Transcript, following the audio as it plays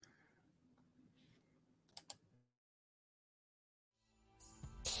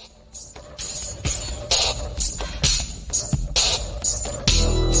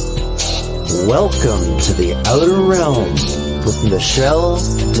Welcome to the Outer Realm with Michelle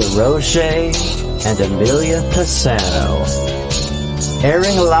DeRoche and Amelia Pisano.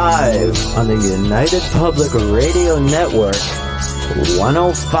 Airing live on the United Public Radio Network,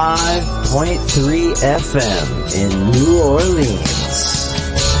 105.3 FM in New Orleans.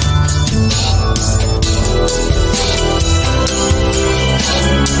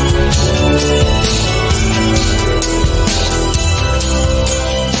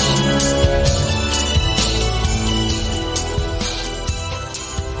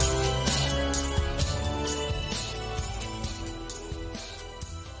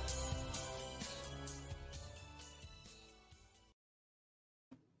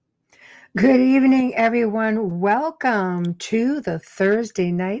 Good evening, everyone. Welcome to the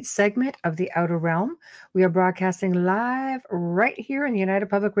Thursday night segment of The Outer Realm. We are broadcasting live right here in the United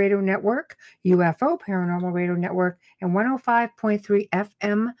Public Radio Network, UFO Paranormal Radio Network, and 105.3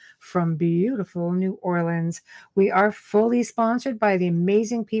 FM from beautiful New Orleans. We are fully sponsored by the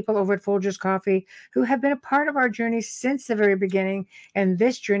amazing people over at Folgers Coffee who have been a part of our journey since the very beginning, and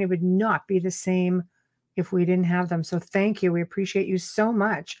this journey would not be the same if we didn't have them. So thank you. We appreciate you so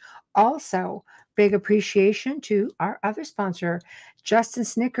much. Also, big appreciation to our other sponsor, Justin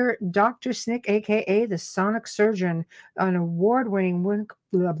Snicker, Dr. Snick, aka the Sonic Surgeon, an award-winning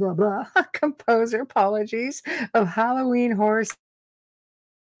blah blah blah composer, apologies, of Halloween horror,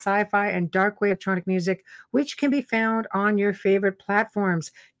 sci-fi, and dark wave electronic music, which can be found on your favorite platforms.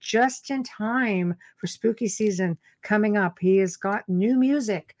 Just in time for spooky season coming up. He has got new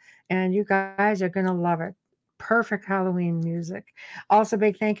music, and you guys are going to love it. Perfect Halloween music. Also,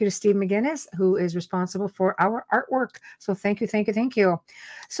 big thank you to Steve McGinnis, who is responsible for our artwork. So thank you, thank you, thank you.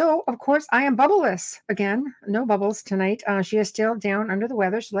 So, of course, I am bubbleless. Again, no bubbles tonight. She is still down under the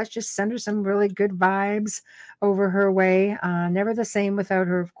weather, so let's just send her some really good vibes over her way. Never the same without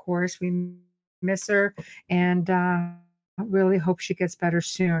her, of course. We miss her, and really hope she gets better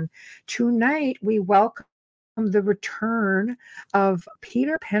soon. Tonight, we welcome the return of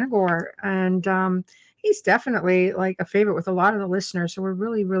Peter Penegor, and he's definitely like a favorite with a lot of the listeners. So we're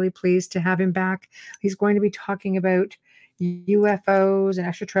really, really pleased to have him back. He's going to be talking about UFOs and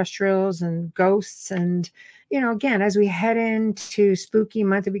extraterrestrials and ghosts. And, you know, again, as we head into spooky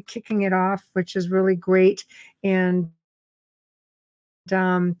month, we'll be kicking it off, which is really great. And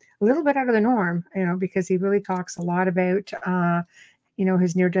a little bit out of the norm, you know, because he really talks a lot about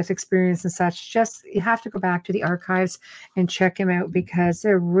his near-death experience and such. Just, you have to go back to the archives and check him out because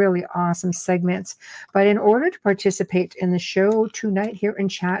they're really awesome segments. But in order to participate in the show tonight here in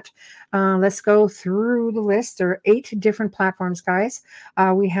chat, let's go through the list. There are 8 different platforms, guys.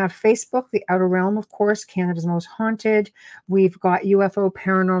 We have Facebook, The Outer Realm, of course, Canada's Most Haunted. We've got UFO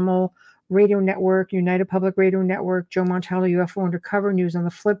Paranormal Radio Network, United Public Radio Network, Joe Montaldo UFO Undercover, News on the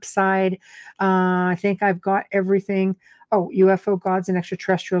Flip Side. I think I've got everything. Oh, UFO Gods and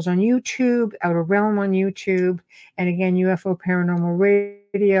Extraterrestrials on YouTube, Outer Realm on YouTube, and again, UFO Paranormal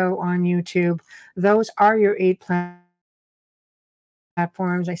Radio on YouTube. Those are your 8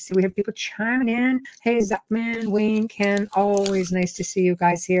 platforms. I see we have people chiming in. Hey, Zuckman, Wayne, Ken, always nice to see you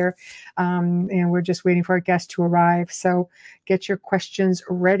guys here. And we're just waiting for our guest to arrive. So get your questions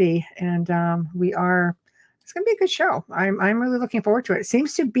ready. And it's going to be a good show. I'm really looking forward to it. It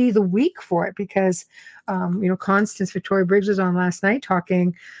seems to be the week for it because, Constance Victoria Briggs was on last night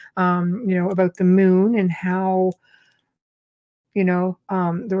talking, about the moon and how,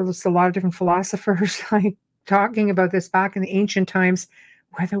 there was a lot of different philosophers like talking about this back in the ancient times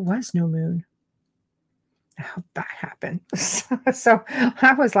where there was no moon. How that happened. So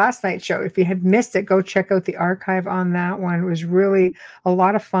that was last night's show. If you had missed it, go check out the archive on that one. It was really a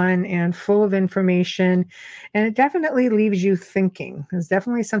lot of fun and full of information. And it definitely leaves you thinking. There's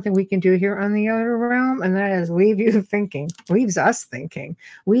definitely something we can do here on the Outer Realm, and that is leave you thinking, leaves us thinking.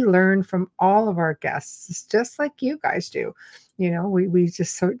 We learn from all of our guests. It's just like you guys do. We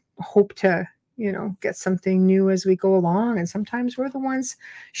just so hope to get something new as we go along. And sometimes we're the ones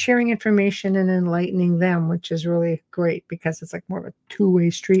sharing information and enlightening them, which is really great because it's like more of a two-way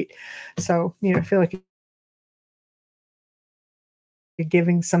street. So, I feel like you're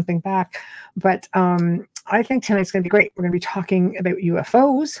giving something back. But I think tonight's going to be great. We're going to be talking about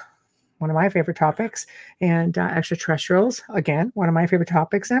UFOs, one of my favorite topics, and extraterrestrials, again, one of my favorite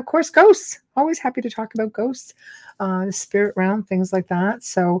topics, and of course, ghosts. Always happy to talk about ghosts, the spirit realm, things like that.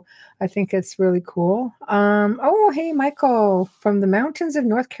 So I think it's really cool. Hey, Michael, from the mountains of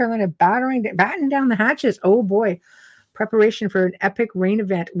North Carolina, batten down the hatches. Oh boy, preparation for an epic rain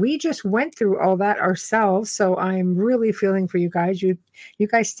event. We just went through all that ourselves, so I'm really feeling for you guys. You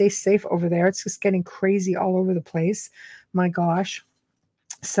guys stay safe over there. It's just getting crazy all over the place. My gosh.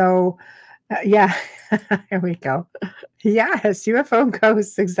 So Yeah, here we go. Yes, UFO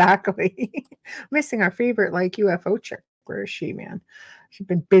ghosts, exactly. Missing our favorite like UFO chick. Where is she, man? She's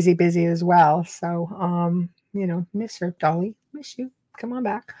been busy, busy as well. So, miss her, Dolly. Miss you. Come on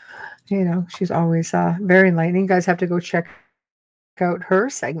back. She's always very enlightening. You guys have to go check out her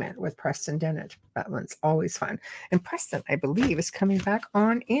segment with Preston Dennett. That one's always fun. And Preston, I believe, is coming back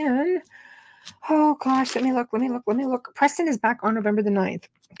on in. Oh gosh, let me look. Preston is back on November the 9th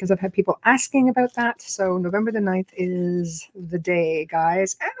because I've had people asking about that. So November the 9th is the day,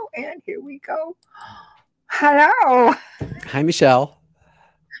 guys. Oh, and here we go. Hello. Hi, Michelle.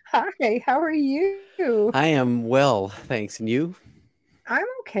 Hi, how are you? I am well, thanks. And you? I'm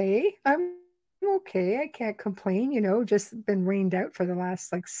okay. I'm okay. I can't complain, just been rained out for the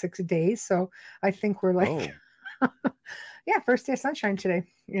last like 6 days. So I think we're like, Oh, yeah, first day of sunshine today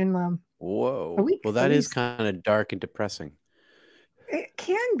in a whoa. week Well, at that is least. kind of dark and depressing. It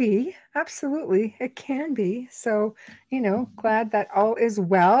can be, absolutely. It can be. So, glad that all is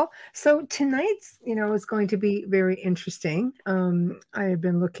well. So tonight's, is going to be very interesting. I have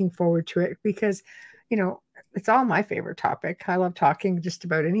been looking forward to it because, you know, it's all my favorite topic. I love talking just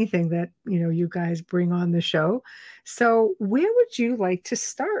about anything that, you guys bring on the show. So, where would you like to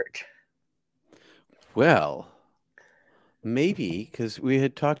start? Well, maybe because we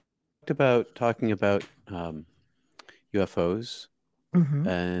had talked about talking about UFOs, Hmm.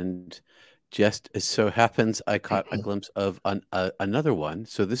 and just as so happens, I caught a glimpse of another one.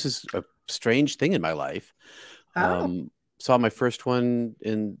 So this is a strange thing in my life. Oh, Saw my first one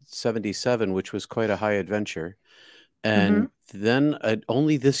in '77, which was quite a high adventure. hmm. And then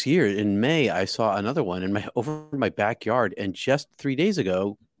only this year in May, I saw another one in my over my backyard. And just 3 days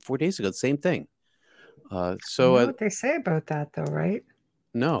ago, 4 days ago, the same thing. You So know what they say about that, though, right?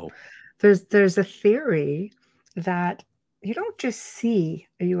 no. There's a theory that you don't just see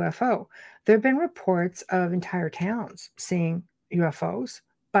a UFO. There have been reports of entire towns seeing UFOs,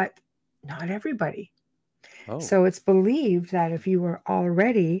 but not everybody. Oh, So it's believed that if you were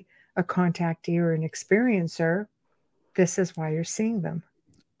already a contactee or an experiencer, this is why you're seeing them.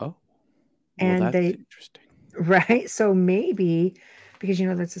 oh, well, And that's they, interesting. right? So maybe because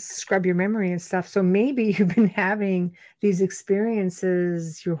let's just scrub your memory and stuff. So maybe you've been having these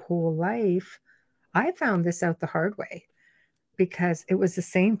experiences your whole life. I found this out the hard way because it was the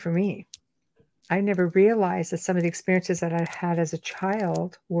same for me. I never realized that some of the experiences that I had as a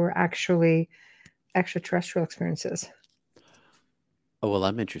child were actually extraterrestrial experiences. Oh, well,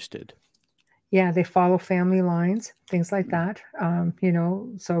 I'm interested. Yeah, they follow family lines, things like that.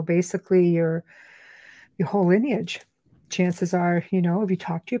 So basically your whole lineage. Chances are, if you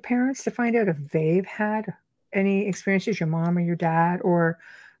talk to your parents to find out if they've had any experiences, your mom or your dad, or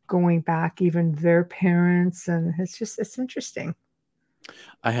going back even their parents, and it's interesting.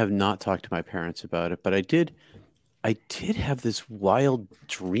 I have not talked to my parents about it, but I did have this wild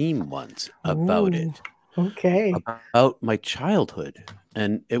dream once about Oh, it, okay. about my childhood.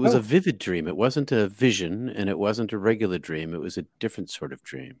 And it was a Oh, vivid dream. It wasn't a vision and it wasn't a regular dream. It was a different sort of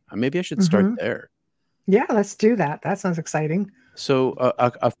dream. Maybe I should start hmm. there. Yeah, let's do that. That sounds exciting. So,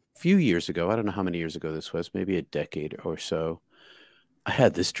 a few years ago, I don't know how many years ago this was, maybe a decade or so, I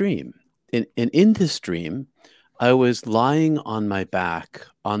had this dream. And in this dream, I was lying on my back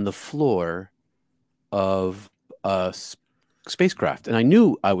on the floor of a spacecraft. And I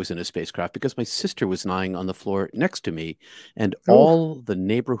knew I was in a spacecraft because my sister was lying on the floor next to me, and Oh, all the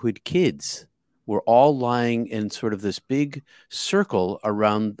neighborhood kids were all lying in sort of this big circle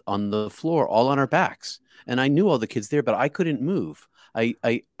around on the floor, all on our backs. And I knew all the kids there, but I couldn't move.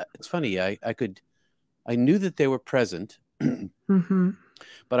 It's funny. I knew that they were present, mm-hmm.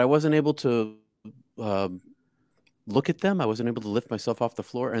 but I wasn't able to um, look at them. I wasn't able to lift myself off the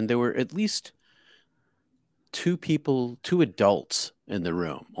floor. And there were at least two people, two adults in the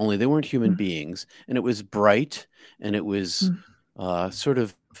room, only they weren't human beings. And it was bright and it was sort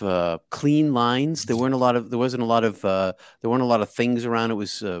of clean lines. There weren't a lot of things around. It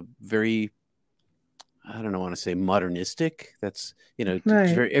was very, I don't know, want to say modernistic. That's, it's Right.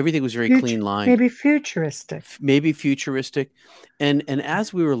 very, everything was very Future, clean lined, maybe futuristic. maybe futuristic. And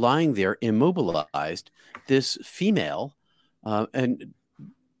as we were lying there immobilized, this female, and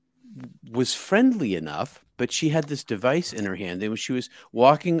was friendly enough, but she had this device in her hand, and she was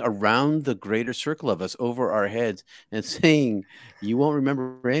walking around the greater circle of us over our heads and saying, "You won't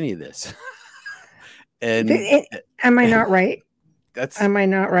remember any of this." Th- and it- am I not right? that's Am I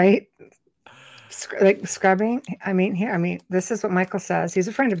not right? Like scrubbing. This is what Michael says. He's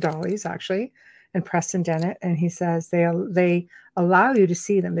a friend of Dolly's actually, and Preston Dennett, and he says they allow you to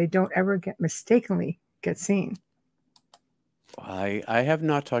see them. They don't ever get mistakenly get seen. I have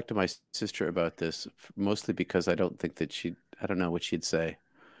not talked to my sister about this, mostly because I don't think that I don't know what she'd say.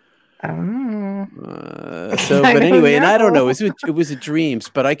 Oh, I But don't anyway, and I don't know. know. It was a dreams,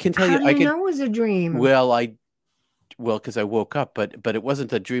 but I can tell How you, do I you could. know it was a dream? Well, because I woke up, but it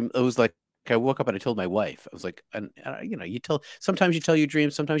wasn't a dream. It was like I woke up and I told my wife. I was like, you tell sometimes you tell your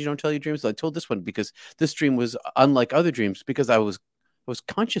dreams, sometimes you don't tell your dreams. So I told this one because this dream was unlike other dreams because I was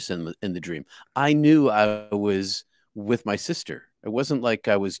conscious in the dream. I knew I was with my sister. It wasn't like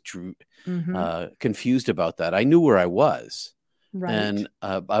I was Mm-hmm. confused about that. I knew where I was, Right. and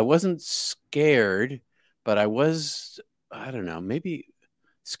I wasn't scared, but I was. I don't know. Maybe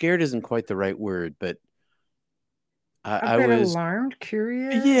scared isn't quite the right word, but A I bit was, alarmed,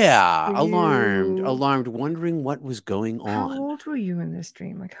 curious. yeah, Were you, alarmed, wondering what was going how on. old were you in this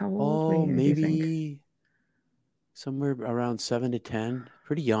dream? Like, how old were Oh, you, do you think? maybe somewhere around 7 to 10,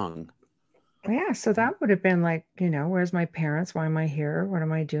 pretty young. Yeah, so that would have been like, where's my parents? Why am I here? What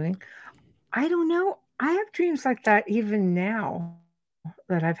am I doing? I don't know. I have dreams like that even now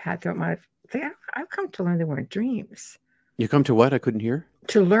that I've had throughout my I've come to learn they weren't dreams. You come to what? I couldn't hear.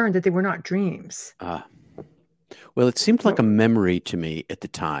 To learn that they were not dreams. Ah, well, it seemed like Well, a memory to me at the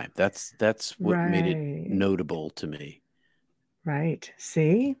time. That's what made it right, notable to me. right.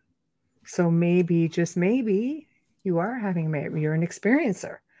 See? So maybe, just maybe, you are you're an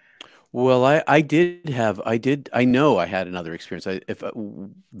experiencer. Well, I know I had another experience. If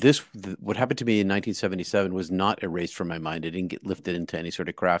what happened to me in 1977 was not erased from my mind. It didn't get lifted into any sort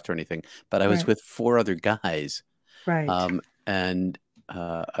of craft or anything. But I was Right, with four other guys, right. and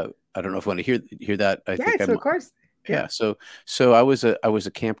I don't know if you want to hear that. I think Yes, I'm of course. Yeah. Yeah. So I was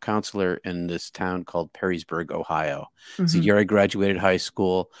a camp counselor in this town called Perrysburg, Ohio. It's the Hmm. year I graduated high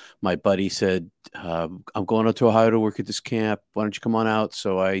school. My buddy said, "I'm going out to Ohio to work at this camp. Why don't you come on out?"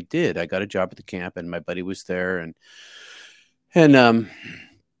 So I did. I got a job at the camp, and my buddy was there, and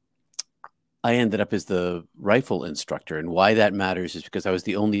I ended up as the rifle instructor. And why that matters is because I was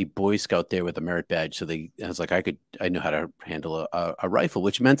the only Boy Scout there with a merit badge. So I was like, I know how to handle a rifle,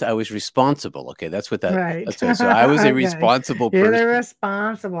 which meant I was responsible. Okay, Right. that's what. So I was a Okay. responsible You're the person.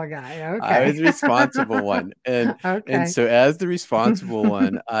 responsible guy. I Okay. was the responsible one, and Okay. so as the responsible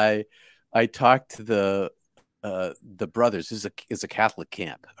one, I talked to the brothers. This is a Catholic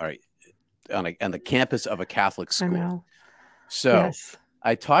camp, all right, on the campus of a Catholic I school. know. So Yes.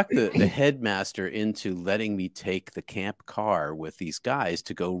 I talked the headmaster into letting me take the camp car with these guys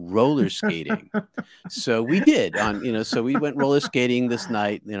to go roller skating. So we did so we went roller skating this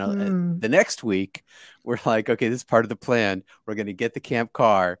night, Hmm. the next week we're like, okay, this is part of the plan. We're going to get the camp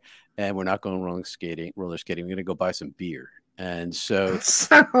car and we're not going roller skating. We're going to go buy some beer. And so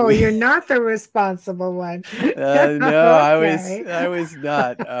So we you're not the responsible one. no, Okay. I was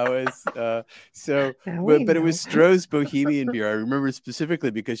not. I was so Now we but it was know. Stroh's Bohemian beer. I remember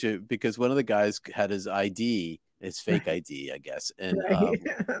specifically because one of the guys had his ID, his fake Right. ID, I guess, Right.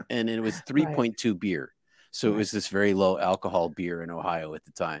 and it was Right. 3.2 beer. So it Right. was this very low alcohol beer in Ohio at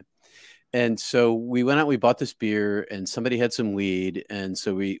the time. And so we went out, we bought this beer, and somebody had some weed, and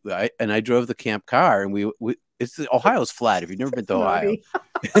so I drove the camp car, and Ohio's flat. If you've never been to Ohio, Snobby.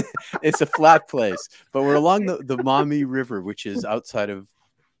 it's a flat place, but we're along the Maumee River, which is outside of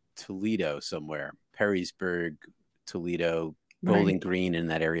Toledo somewhere, Perrysburg, Toledo, Bowling Right. Green in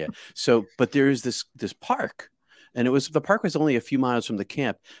that area. So, but there's this park, and the park was only a few miles from the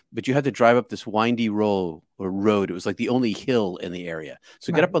camp, but you had to drive up this windy road. It was like the only hill in the area.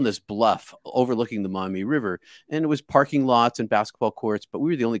 So get up Right. on this bluff overlooking the Maumee River, and it was parking lots and basketball courts, but we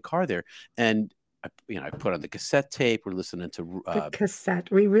were the only car there, and I put on the cassette tape. We're listening to The cassette.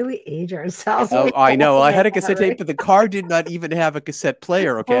 We really age ourselves when Oh, we I talk know. I had about a that, cassette tape, right? but the car did not even have a cassette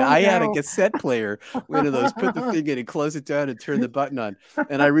player. Okay. Oh I had a no. cassette player, one of those, put the thing in and close it down and turn the button on.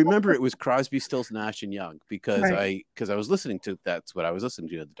 And I remember it was Crosby, Stills, Nash and Young Right. because I was listening to that's what I was listening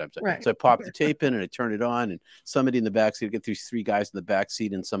to at the time. So, Right. so I popped the tape in and I turned it on, and somebody in the back seat, get these three guys in the back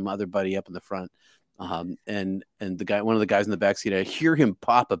seat and some other buddy up in the front. And one of the guys in the back seat, I hear him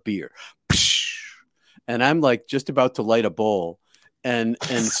pop a beer. And I'm like just about to light a bowl, and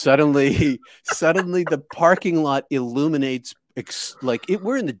suddenly the parking lot illuminates, like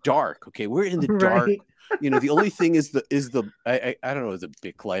we're in the dark. Okay, we're in the dark. Right. The only thing is the I don't know, is it a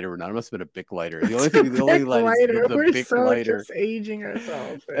Bic lighter or not? It must have been a Bic lighter. The only Bic light is the, lighter. the We're Bic so lighter. just aging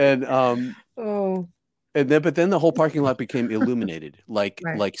ourselves, right? and Oh, but then the whole parking lot became illuminated. Like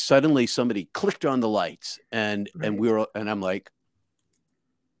right. like suddenly somebody clicked on the lights, and Right. I'm like,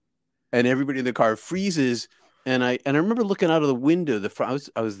 and everybody in the car freezes. And I remember looking out of the window. I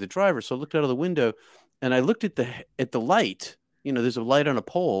was the driver, so I looked out of the window, and I looked at the light. There's a light on a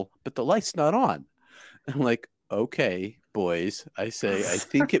pole, but the light's not on. I'm like, okay, boys. I say, I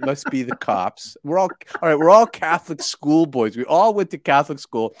think it must be the cops. We're all right. We're all Catholic school boys. We all went to Catholic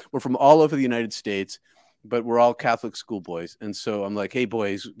school. We're from all over the United States, but we're all Catholic school boys. And so I'm like, hey,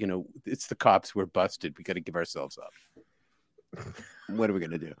 boys, it's the cops. We're busted. We got to give ourselves up. What are we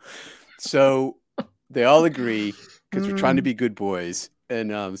going to do? So they all agree because we're trying to be good boys.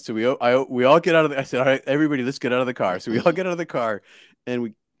 And so we all get out of the, I said, all right, everybody, let's get out of the car. So we all get out of the car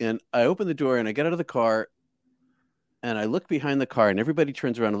and I open the door and I get out of the car and I look behind the car and everybody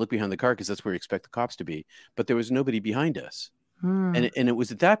turns around and look behind the car because that's where you expect the cops to be. But there was nobody behind us. And it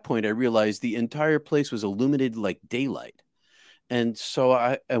was at that point I realized the entire place was illuminated like daylight. And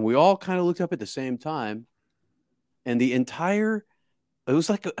so we all kind of looked up at the same time and it was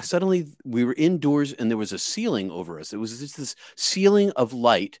like suddenly we were indoors and there was a ceiling over us. It was just this ceiling of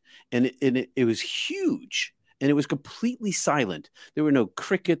light and it was huge and it was completely silent. There were no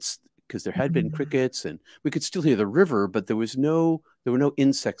crickets because there had been crickets and we could still hear the river, but there were no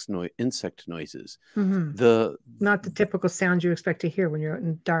insect noises. Not the typical sounds you expect to hear when you're out in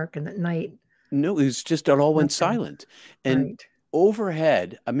the dark and at night. No, it was just, it all went silent. And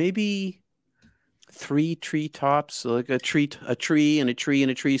overhead, maybe 3 tree tops, like a tree and a tree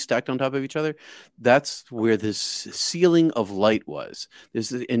and a tree stacked on top of each other. That's where this ceiling of light was. There's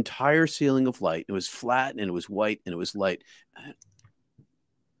the entire ceiling of light. It was flat and it was white and it was light.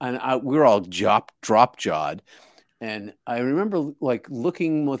 And we were all drop jawed. And I remember like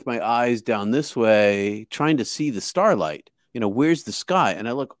looking with my eyes down this way, trying to see the starlight. Where's the sky? And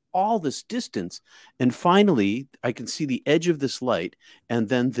I look all this distance. And finally, I can see the edge of this light. And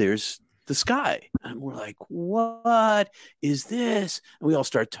then there's the sky. And we're like, what is this? And we all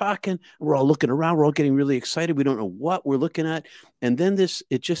start talking. We're all looking around. We're all getting really excited. We don't know what we're looking at. And then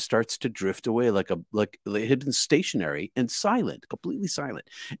it just starts to drift away like it had been stationary and silent, completely silent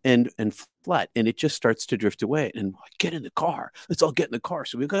and flat. And it just starts to drift away. And get in the car. Let's all get in the car.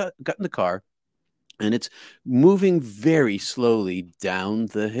 So we got in the car and it's moving very slowly down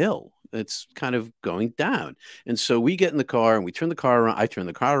the hill. It's kind of going down. And so we get in the car and we turn the car around. I turn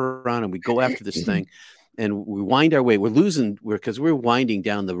the car around and we go after this thing and we wind our way. Because we're winding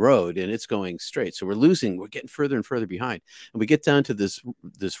down the road and it's going straight. So we're getting further and further behind. And we get down to this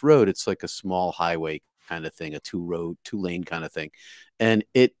road. It's like a small highway kind of thing, a 2-lane kind of thing. And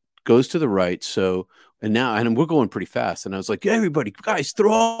it goes to the right. And we're going pretty fast. And I was like, everybody, guys,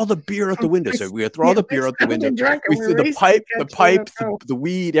 throw all the beer out the window. So we throw all the beer out the window. We threw the pipe, the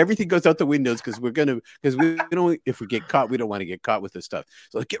weed, everything goes out the windows because we don't, if we get caught, we don't want to get caught with this stuff.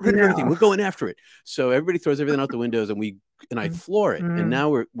 So like, get rid of everything. We're going after it. So everybody throws everything out the windows and I floor it. And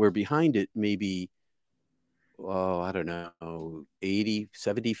now we're behind it, maybe, I don't know, 80,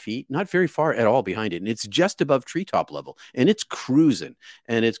 70 feet, not very far at all behind it. And it's just above treetop level and it's cruising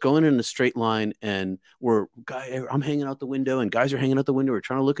and it's going in a straight line. And I'm hanging out the window and guys are hanging out the window. We're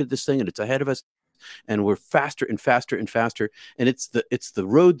trying to look at this thing and it's ahead of us and we're faster and faster and faster. And it's the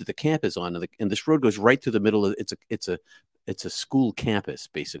road that the camp is on. And this road goes right through the middle of it's a school campus,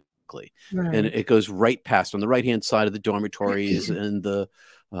 basically. Right. And it goes right past on the right-hand side of the dormitories and the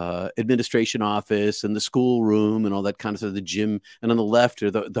administration office and the school room and all that kind of stuff, the gym. And on the left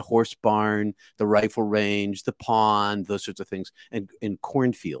are the horse barn, the rifle range, the pond, those sorts of things. And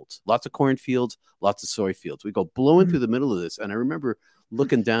cornfields, lots of cornfields, lots of soy fields. We go blowing through the middle of this. And I remember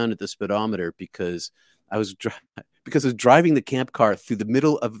looking down at the speedometer because I was driving the camp car through the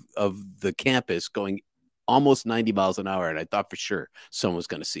middle of the campus going almost 90 miles an hour. And I thought for sure someone was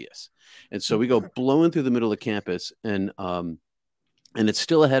going to see us. And so we go blowing through the middle of campus and it's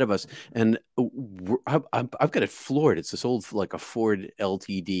still ahead of us. And I've got it floored. It's this old, like a Ford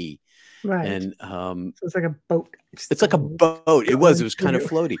LTD. Right. And so it's like a boat. It's like a boat. It was kind of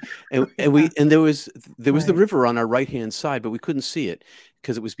floaty. And there was the river on our right-hand side, but we couldn't see it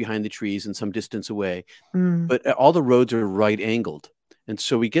because it was behind the trees and some distance away. But all the roads are right angled. And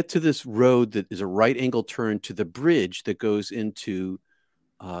so we get to this road that is a right angle turn to the bridge that goes into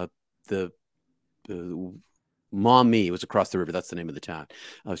the Maumee. It was across the river. That's the name of the town.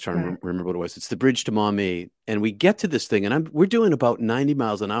 I was trying to remember what it was. It's the bridge to Maumee. And we get to this thing and we're doing about 90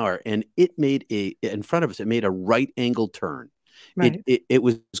 miles an hour. And it made in front of us, it made a right angle turn. Right. It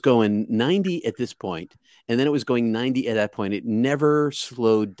was going 90 at this point, and then it was going 90 at that point. It never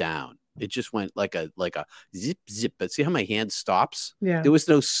slowed down. It just went like a zip, zip. But see how my hand stops? Yeah. There was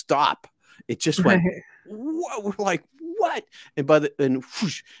no stop. It just went, whoa, we're like, what?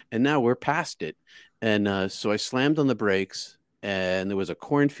 And now we're past it. And so I slammed on the brakes, and there was a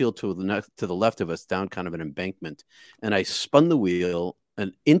cornfield to the left of us down kind of an embankment. And I spun the wheel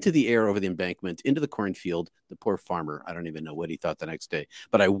and into the air over the embankment, into the cornfield. The poor farmer, I don't even know what he thought the next day,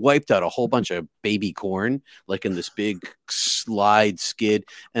 but I wiped out a whole bunch of baby corn, like in this big slide skid.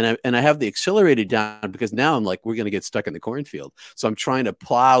 And I have the accelerated down because now I'm like, we're going to get stuck in the cornfield. So I'm trying to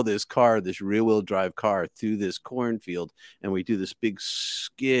plow this rear wheel drive car through this cornfield. And we do this big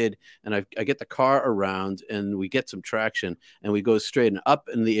skid, and I get the car around, and we get some traction, and we go straight and up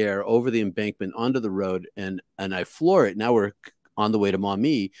in the air over the embankment onto the road, and I floor it. Now we're on the way to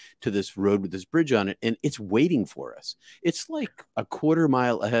Maumee, to this road with this bridge on it, and it's waiting for us. It's like a quarter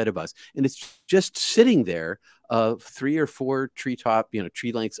mile ahead of us, and it's just sitting there, 3 or 4 tree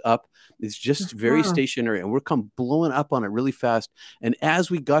lengths up. It's just very stationary, and we're blowing up on it really fast. And as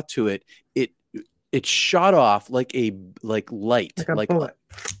we got to it, it shot off like light, like a bullet.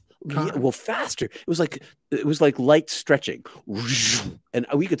 Yeah, well, faster. It was like light stretching, and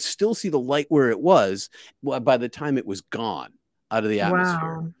we could still see the light where it was by the time it was gone out of the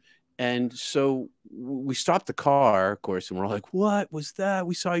atmosphere. Wow. And so we stopped the car, of course, and we're all like, what was that?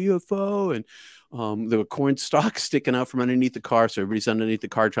 We saw a UFO. And there were corn stalks sticking out from underneath the car. So everybody's underneath the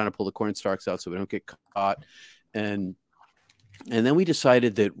car trying to pull the corn stalks out so we don't get caught. And then we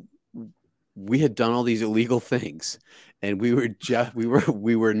decided that we had done all these illegal things, and we were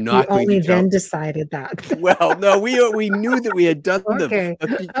not going only to then decided that. Well, no, we knew that we had done Okay.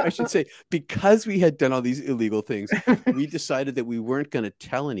 them. I should say, because we had done all these illegal things, we decided that we weren't going to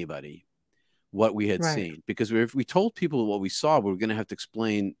tell anybody what we had seen, because if we told people what we saw, we were going to have to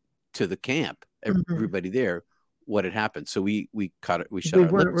explain to the camp, everybody there, what had happened. So we cut it. We shut our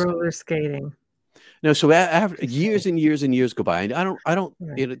weren't lips. roller skating. No, so after years and years and years go by, and I don't,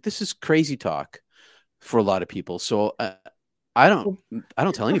 this is crazy talk for a lot of people. So I don't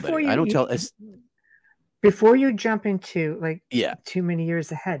tell anybody. I don't tell us. Before you jump into too many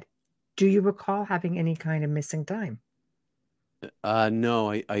years ahead, do you recall having any kind of missing time?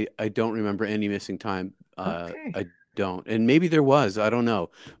 No, I don't remember any missing time. Okay. I don't, and maybe there was. I don't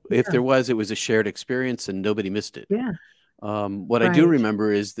know. If there was, it was a shared experience, and nobody missed it. Yeah. What I do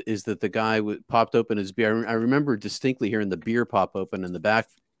remember is that the guy popped open his beer. I remember distinctly hearing the beer pop open in the back,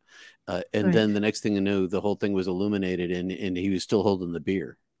 and then the next thing I knew, the whole thing was illuminated, and he was still holding the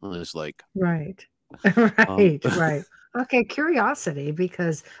beer. I was like, right. Okay, curiosity,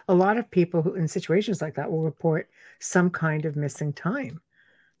 because a lot of people who in situations like that will report some kind of missing time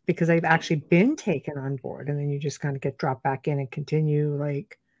because they've actually been taken on board, and then you just kind of get dropped back in and continue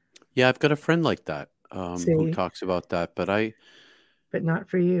Yeah, I've got a friend like that. Who talks about that, but not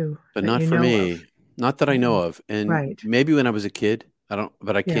for you, but not for me, not that I know of. And maybe when I was a kid, I don't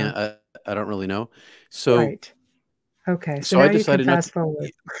really know. So, okay. So now I decided you can fast forward.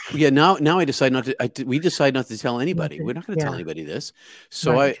 Yeah. Now I decide not to, we decide not to tell anybody. We're not going to tell anybody this.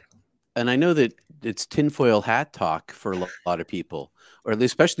 So I know that it's tinfoil hat talk for a lot of people, or at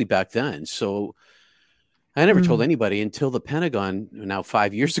least especially back then. So I never told anybody until the Pentagon, now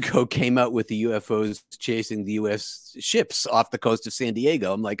 5 years ago, came out with the UFOs chasing the U.S. ships off the coast of San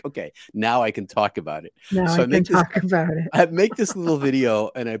Diego. I'm like, okay, now I can talk about it. I make this little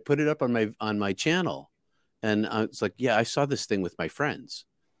video, and I put it up on my channel, and it's like, yeah, I saw this thing with my friends,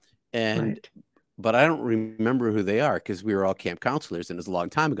 but I don't remember who they are because we were all camp counselors, and it was a long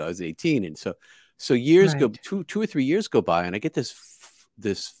time ago. I was 18, and so years go, 2 or 3 years go by, and I get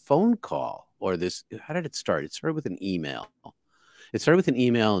this phone call. Or this, how did it start? It started with an email.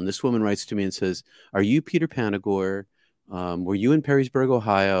 And this woman writes to me and says, "Are you Peter Panagore? Were you in Perrysburg,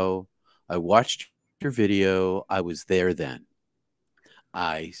 Ohio? I watched your video. I was there then.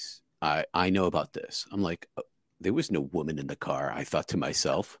 I know about this." I'm like, there was no woman in the car, I thought to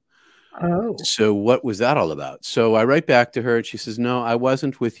myself. Oh. So what was that all about? So I write back to her, and she says, "No, I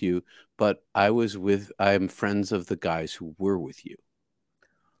wasn't with you, but I'm friends of the guys who were with you."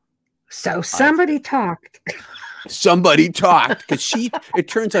 So somebody talked. Somebody talked, because it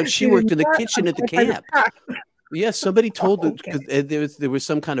turns out she worked in the kitchen at the camp. Yes, somebody told them, because there was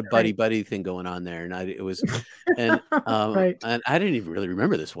some kind of buddy thing going on there, and and I didn't even really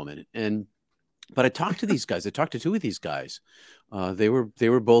remember this woman. But I talked to these guys. I talked to 2 of these guys. They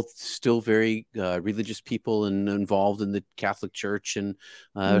were both still very religious people and involved in the Catholic Church, and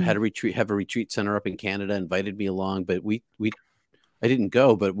have a retreat center up in Canada. Invited me along, but I didn't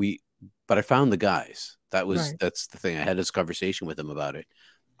go, but I found the guys. That's the thing. I had this conversation with them about it.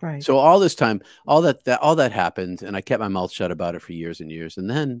 Right. So all this time, all that happened, and I kept my mouth shut about it for years and years. And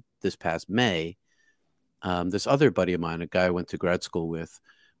then this past May, this other buddy of mine, a guy I went to grad school with,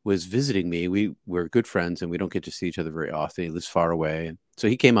 was visiting me. We're good friends, and we don't get to see each other very often. He lives far away. And so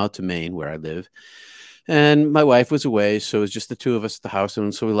he came out to Maine, where I live. And my wife was away, so it was just the two of us at the house.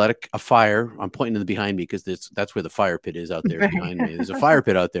 And so we let a fire. I'm pointing to the behind me because that's where the fire pit is out there Right. behind me. There's a fire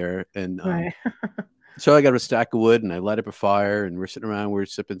pit out there, and Right. so I got a stack of wood and I light up a fire, and we're sitting around, we're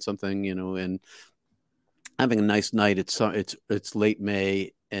sipping something, and having a nice night. It's late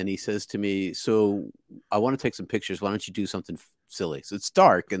May, and he says to me, "So I want to take some pictures. Why don't you do something silly?" So it's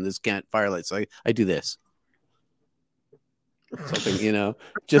dark and there's can't firelight, so I do this something,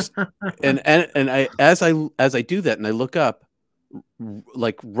 just and I as I do that and I look up,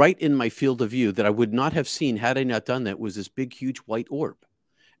 like right in my field of view that I would not have seen had I not done that, was this big huge white orb.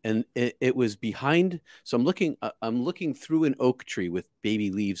 And it was behind. So I'm looking through an oak tree with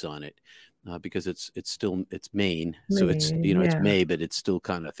baby leaves on it, because it's Maine, so it's it's Yeah. May, but it's still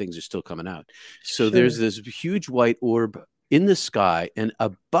kind of, things are still coming out. So Sure. there's this huge white orb in the sky, and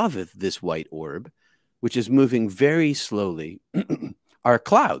above it, this white orb, which is moving very slowly, are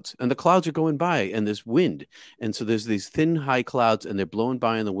clouds, and the clouds are going by, and there's wind, and so there's these thin high clouds, and they're blowing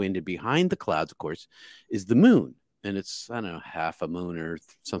by in the wind, and behind the clouds, of course, is the moon. And it's, I don't know, half a moon or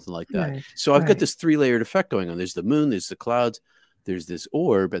something like that. Right. So I've got Right. this three-layered effect going on. There's the moon, there's the clouds, there's this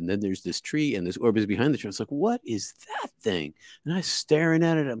orb, and then there's this tree, and this orb is behind the tree. It's like, what is that thing? And I'm staring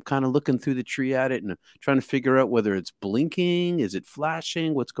at it. I'm kind of looking through the tree at it, and I'm trying to figure out whether it's blinking, is it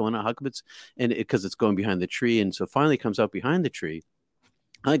flashing, what's going on? How come because it's going behind the tree. And so finally it comes out behind the tree.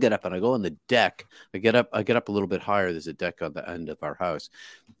 I get up and I go on the deck. I get up a little bit higher. There's a deck on the end of our house,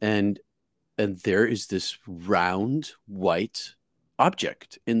 and there is this round white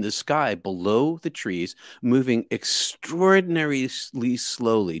object in the sky below the trees, moving extraordinarily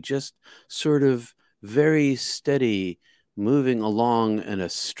slowly, just sort of very steady, moving along in a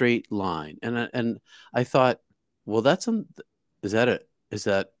straight line. And I thought, well, is that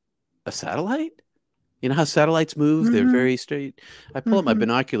a satellite? You know how satellites move? They're very straight. I pull up my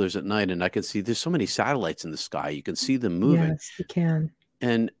binoculars at night and I can see there's so many satellites in the sky. You can see them moving. Yes, you can.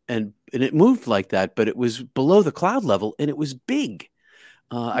 And it moved like that, but it was below the cloud level and it was big.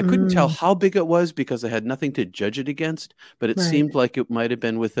 I couldn't tell how big it was because I had nothing to judge it against, but it Right. seemed like it might have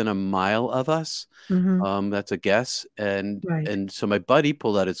been within a mile of us. That's a guess. Right. And so my buddy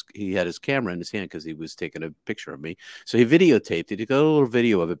pulled out he had his camera in his hand because he was taking a picture of me. So he videotaped it. He got a little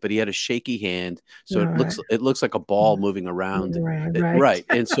video of it, but he had a shaky hand. So it looks like a ball moving around. Right.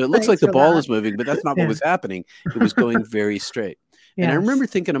 And so it looks like the ball is moving, but that's not what was happening. It was going very straight. And I remember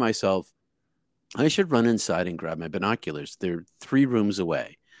thinking to myself, I should run inside and grab my binoculars. They're 3 rooms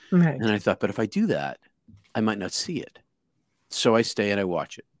away. Right. And I thought, but if I do that, I might not see it. So I stay and I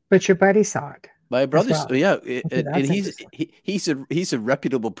watch it. But your buddy saw it. My brother, well. yeah, Okay, and that's he's a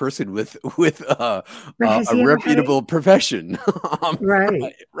reputable person with a has he ever had reputable profession.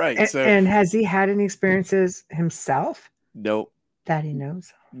 Right. Right. So And has he had any experiences himself no, that he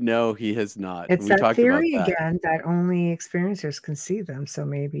knows? no, he has not. It's We that talked theory about that. again that only experiencers can see them. So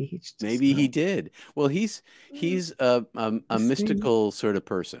maybe he just Maybe he did. Well, he's a mystical sort of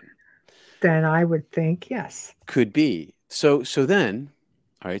person. Then I would think yes. Could be. So then,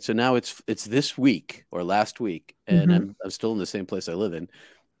 all right. So now it's this week or last week, and I'm still in the same place I live in,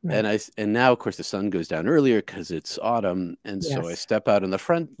 Right. and now of course the sun goes down earlier because it's autumn, and so I step out on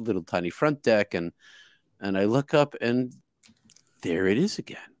the little tiny front deck, and I look up, and there it is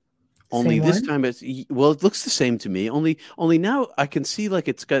again. Only Same this one? time it looks the same to me. Only now I can see like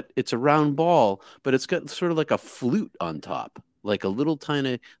it's a round ball, but it's got sort of like a flute on top, like a little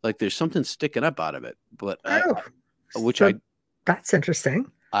tiny, like there's something sticking up out of it. But that's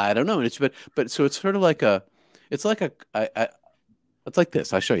interesting. I don't know. And but so it's sort of like it's like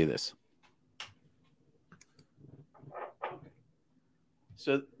this. I'll show you this.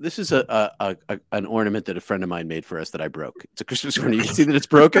 So this is an ornament that a friend of mine made for us that I broke. It's a Christmas ornament. You can see that it's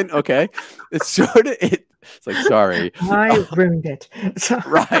broken. Okay, it's it's like, sorry, I ruined it.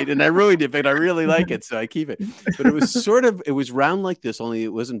 Right, and I ruined it, but I really like it, so I keep it. But it was round like this, only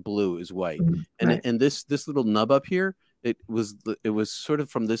it wasn't blue; it was white. And this little nub up here, it was sort of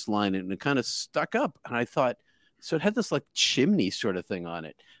from this line, and it kind of stuck up. And I thought, so it had this like chimney sort of thing on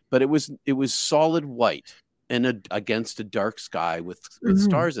it, but it was solid white. And against a dark sky with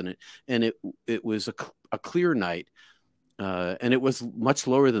stars in it, and it was a clear night, and it was much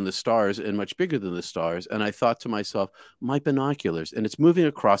lower than the stars and much bigger than the stars. And I thought to myself, my binoculars, and it's moving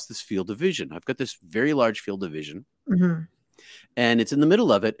across this field of vision. I've got this very large field of vision, and it's in the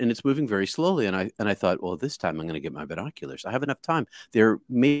middle of it, and it's moving very slowly. And I thought, well, this time I'm going to get my binoculars. I have enough time. They're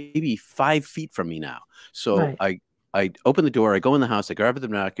maybe 5 feet from me now, so I open the door. I go in the house. I grab the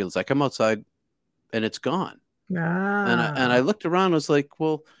binoculars. I come outside. And it's gone. And I looked around. I was like,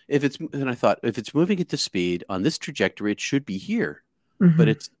 well, and I thought, if it's moving at this speed on this trajectory, it should be here. but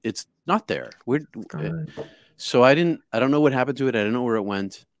it's not there. So I don't know what happened to it. I don't know where it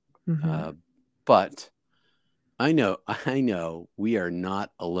went. But I know we are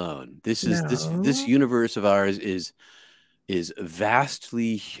not alone. This universe of ours is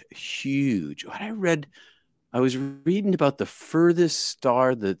vastly huge. What I was reading about the furthest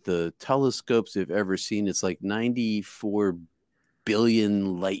star that the telescopes have ever seen. It's like 94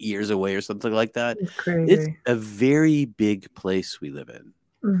 billion light years away or something like that. It's crazy. It's a very big place we live in.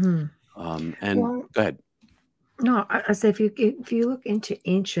 Go ahead. No, I say if you look into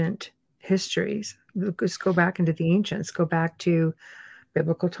ancient histories, just go back into the ancients, go back to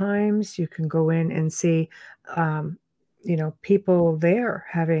biblical times. You can go in and see, people there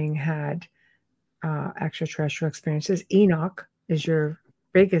having had extraterrestrial experiences. Enoch is your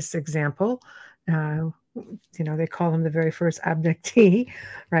biggest example. They call him the very first abductee,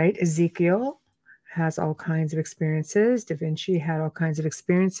 right? Ezekiel has all kinds of experiences. Da Vinci had all kinds of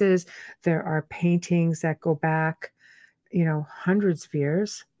experiences. There are paintings that go back, hundreds of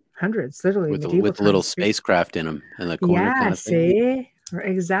years, literally. With little spacecraft in them in the corner. Yeah, kind of thing. See?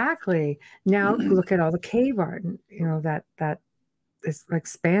 Exactly. Now look at all the cave art, that is like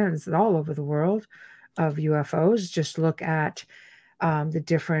spans all over the world of UFOs. Just look at the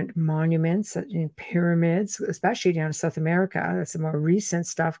different monuments, pyramids, especially down in South America. That's the more recent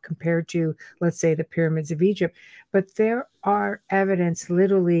stuff compared to, let's say, the pyramids of Egypt. But there are evidence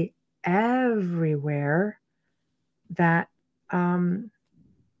literally everywhere that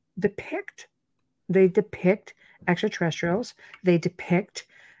depict extraterrestrials. They depict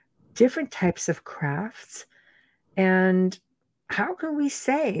different types of crafts. And how can we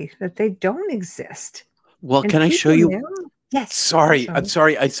say that they don't exist? Well, can I show you? Yes. Sorry, I'm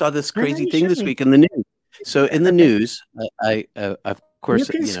sorry. I saw this crazy thing this week in the news. So in the news, I of course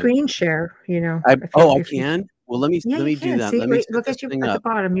you can screen share. I can. Well, let me do that. See, let me look at you at the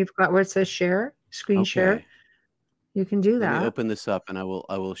bottom. You've got where it says share, screen share. You can do that. Let me open this up, and I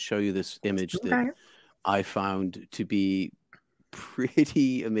will show you this image that I found to be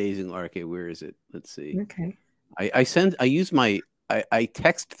pretty amazing. Okay, where is it? Let's see. Okay. I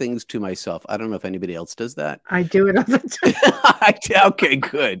text things to myself. I don't know if anybody else does that. I do it all the time. Okay,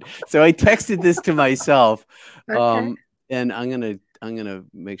 good. So I texted this to myself, okay. And I'm gonna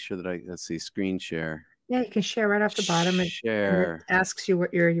make sure that let's see, screen share. Yeah, you can share right off the bottom, and it asks you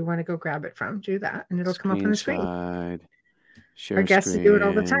what you want to go grab it from. Do that, and it'll come up on the screen. Share Our guests do it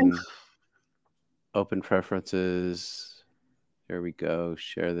all the time. Open preferences. Here we go.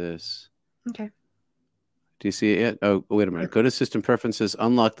 Share this. Okay. Do you see it? Oh, wait a minute. Go to System Preferences.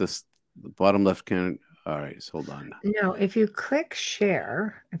 Unlock the bottom left corner. All right, so hold on. No, if you click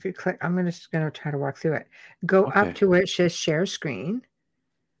Share, I'm just going to try to walk through it. Go up to where it says Share Screen,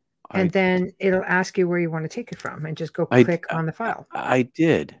 and then it'll ask you where you want to take it from, and just go click on the file. I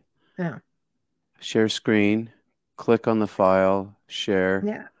did. Yeah. Share Screen. Click on the file. Share.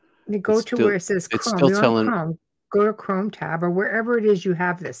 Yeah. You go to where it says Chrome. It's still telling. Chrome. Go to Chrome tab or wherever it is you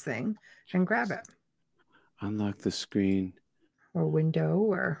have this thing, and grab it. Unlock the screen or window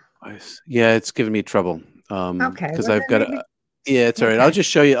or it's giving me trouble. Okay, because I've got it's all right. I'll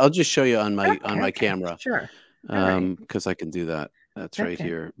just show you on my camera. Sure. Because I can do that. That's right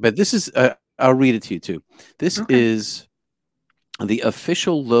here. But this is I'll read it to you too. This is the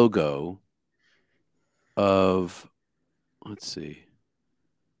official logo of, let's see.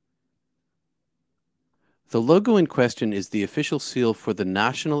 The logo in question is the official seal for the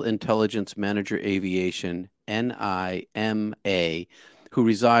National Intelligence Manager Aviation, NIMA, who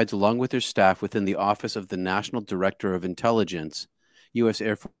resides along with their staff within the Office of the National Director of Intelligence. U.S.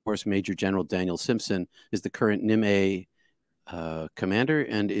 Air Force Major General Daniel Simpson is the current NIMA commander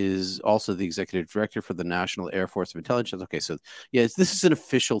and is also the executive director for the National Air Force of Intelligence. Okay, so this is an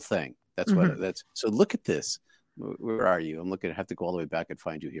official thing. That's what that's. So look at this. Where are you? I'm looking. I have to go all the way back and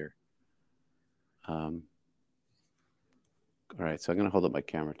find you here. All right, so I'm going to hold up my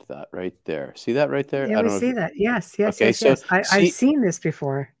camera to that right there. See that right there? Yeah, I see that. Yes. I've seen this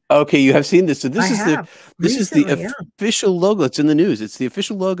before. Okay, you have seen this. So this is the official logo. It's in the news. It's the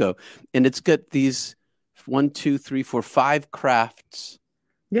official logo, and it's got these 1, 2, 3, 4, 5 crafts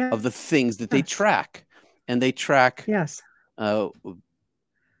of the things that they track, and they track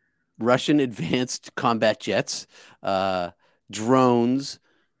Russian advanced combat jets, drones.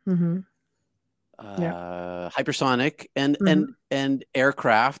 Hypersonic and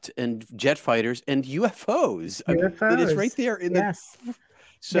aircraft and jet fighters and UFOs. I mean, it is right there in the.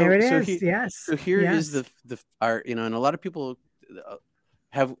 So there it is. So here is the and a lot of people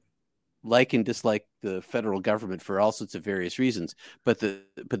have like and dislike the federal government for all sorts of various reasons. But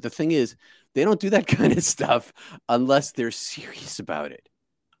the thing is, they don't do that kind of stuff unless they're serious about it.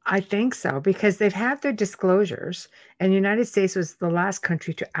 I think so, because they've had their disclosures, and the United States was the last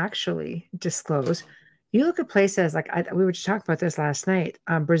country to actually disclose. You look at places like we were just talking about this last night,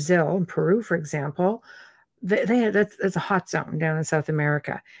 Brazil and Peru, for example. That's a hot zone down in South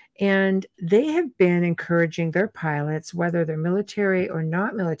America, and they have been encouraging their pilots, whether they're military or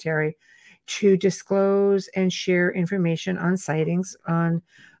not military, to disclose and share information on sightings on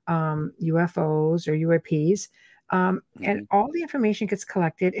UFOs or UAPs. And all the information gets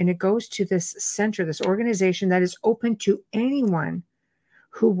collected and it goes to this center, this organization that is open to anyone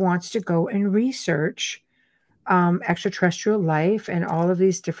who wants to go and research extraterrestrial life and all of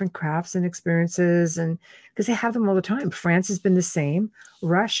these different crafts and experiences. And because they have them all the time. France has been the same.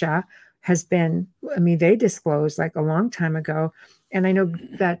 Russia has been, I mean, they disclosed like a long time ago. And I know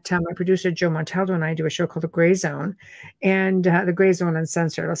that my producer, Joe Montaldo, and I do a show called The Gray Zone, and The Gray Zone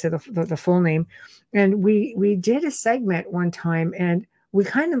Uncensored, I'll say the full name. And we did a segment one time, and we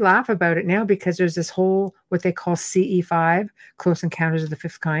kind of laugh about it now because there's this whole, what they call CE5, Close Encounters of the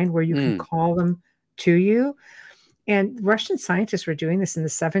Fifth Kind, where you can call them to you. And Russian scientists were doing this in the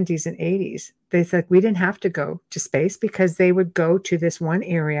 70s and 80s. They said we didn't have to go to space because they would go to this one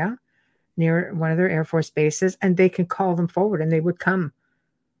area near one of their Air Force bases, and they can call them forward, and they would come,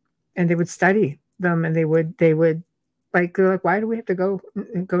 and they would study them, and they would like, they're like, why do we have to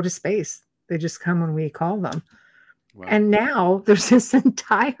go to space? They just come when we call them. Wow. And now there's this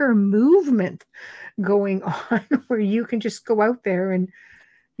entire movement going on where you can just go out there and,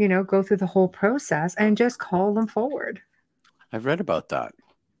 you know, go through the whole process and just call them forward. I've read about that.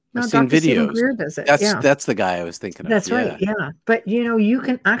 No, I've seen Dr. Stephen videos. Greer does it. That's the guy I was thinking of. That's right. Yeah. But, you know, you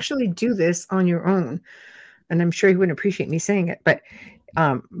can actually do this on your own. And I'm sure he wouldn't appreciate me saying it, but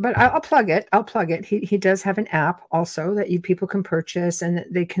I'll plug it. He does have an app also that people can purchase, and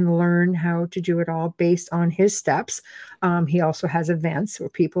they can learn how to do it all based on his steps. He also has events where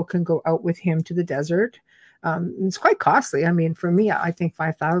people can go out with him to the desert. It's quite costly. I mean, for me, I think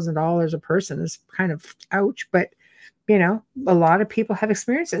 $5,000 a person is kind of ouch, but you know, a lot of people have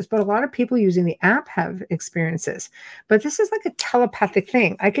experiences, but a lot of people using the app have experiences. But this is like a telepathic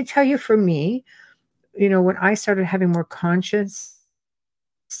thing. I could tell you for me, you know, when I started having more conscious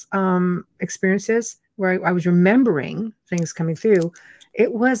experiences where I was remembering things coming through,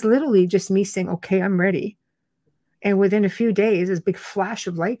 it was literally just me saying, okay, I'm ready. And within a few days, this big flash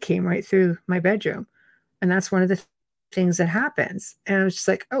of light came right through my bedroom. And that's one of the things that happens. And I was just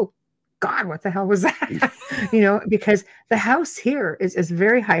like, oh, God, what the hell was that? You know, because the house here is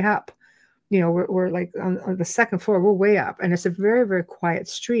very high up. You know, we're like on the second floor, we're way up, and it's a very, very quiet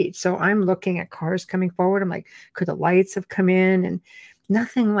street. So I'm looking at cars coming forward. I'm like, could the lights have come in? And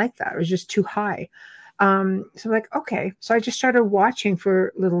nothing like that. It was just too high. So like, okay. So I just started watching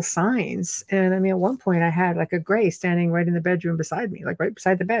for little signs. And I mean, at one point I had like a gray standing right in the bedroom beside me, like right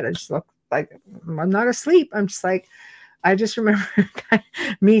beside the bed. I just looked like I'm not asleep. I'm just like, I just remember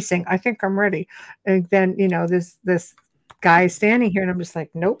me saying, I think I'm ready. And then, you know, this guy standing here, and I'm just like,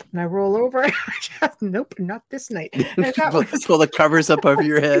 nope. And I roll over. Nope, not this night. Pull the covers up over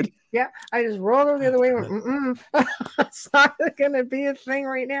your head. Yeah, I just rolled over the other way. And went, it's not going to be a thing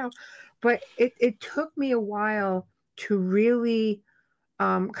right now. But it took me a while to really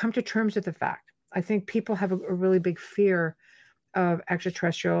come to terms with the fact. I think people have a really big fear of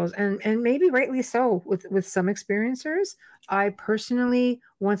extraterrestrials, and maybe rightly so with some experiencers. I personally,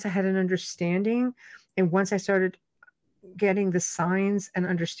 once I had an understanding, and once I started getting the signs and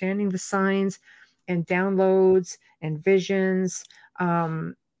understanding the signs and downloads and visions,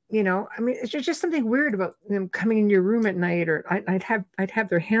 you know, I mean, it's just something weird about them coming in your room at night, or I'd have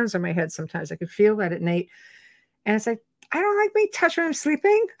their hands on my head sometimes. I could feel that at night, and it's like, I don't like being touched when I'm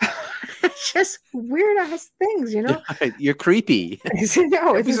sleeping. It's just weird ass things, you know. You're creepy.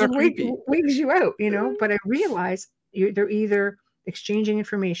 No, it just wigs you out, you know. But I realize they're either exchanging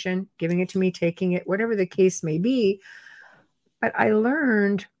information, giving it to me, taking it, whatever the case may be. But I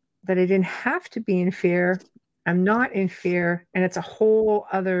learned that I didn't have to be in fear. I'm not in fear, and it's a whole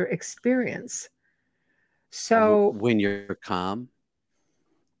other experience. So when you're calm,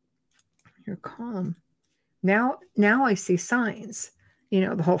 Now I see signs. You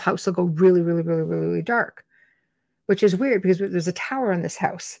know, the whole house will go really, really, really, really, really dark, which is weird because there's a tower in this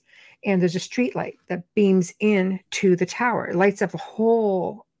house, and there's a street light that beams in to the tower. It lights up the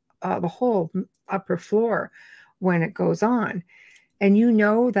whole upper floor when it goes on. And you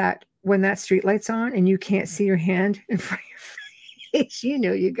know that when that street light's on and you can't see your hand in front of your face, you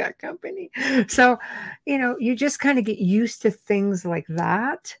know you got company. So, you know, you just kind of get used to things like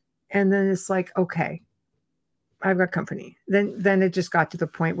that. And then it's like, okay, I've got company. Then it just got to the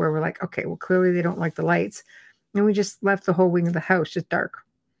point where we're like, okay, well, clearly they don't like the lights. And we just left the whole wing of the house just dark.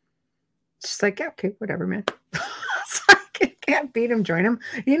 Just like, yeah, okay, whatever, man. It's like, can't beat him, join him.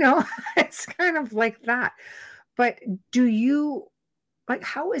 It's kind of like that. But do you, like,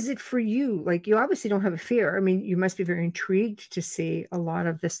 how is it for you? Like, you obviously don't have a fear. I mean, you must be very intrigued to see a lot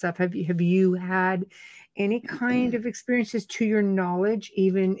of this stuff. Have you had any kind of experiences to your knowledge,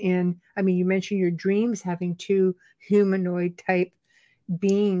 even in, I mean, you mentioned your dreams having two humanoid type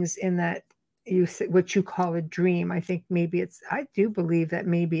beings in that what you call a dream. I think I do believe that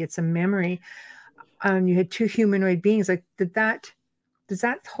maybe it's a memory. You had two humanoid beings. Like, does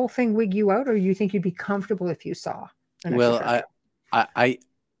that whole thing wig you out, or you think you'd be comfortable if you saw an Well, extraterrestrial?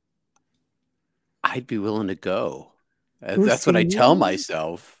 I'd be willing to go. Ooh, That's what I tell see?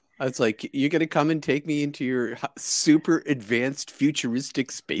 myself. It's like, you're going to come and take me into your super advanced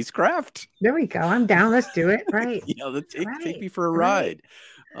futuristic spacecraft? There we go. I'm down. Let's do it. Right. Take me for a Right. ride.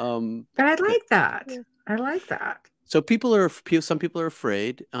 Um, But I but like that. yeah. I like that. So some people are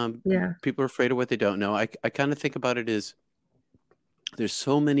afraid. Yeah. People are afraid of what they don't know. I kind of think about it as there's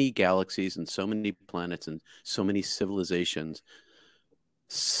so many galaxies and so many planets and so many civilizations.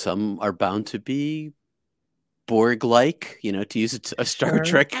 Some are bound to be Borg-like, to use a Star Sure.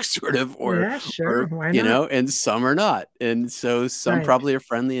 Trek sort of, Yeah, sure. Why not? and some are not. And so some Right. probably are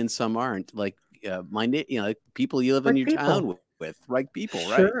friendly and some aren't. Like like people you live in Like your people. town with, right? People,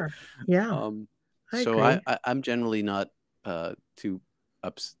 right? Sure. Yeah. I So agree. I'm generally not too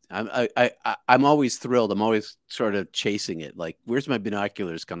ups. I'm always thrilled. I'm always sort of chasing it. Like, where's my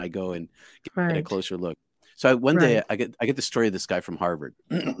binoculars? Can I go and get a Right. closer look? So one day Right. I get the story of this guy from Harvard.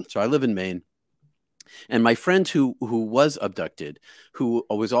 So I live in Maine, and my friend who was abducted, who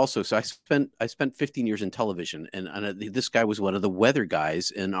was also, so I spent 15 years in television, and this guy was one of the weather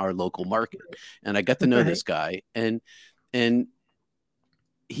guys in our local market, and I got to know Right. this guy, and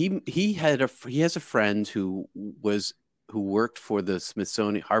he has a friend who worked for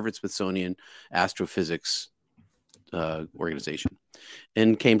the Harvard Smithsonian Astrophysics organization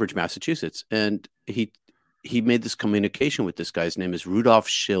in Cambridge, Massachusetts, and he made this communication with this guy's name is Rudolf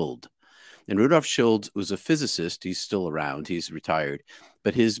Schild. And Rudolf Schild was a physicist. He's still around. He's retired,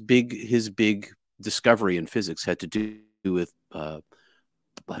 but his big discovery in physics had to do with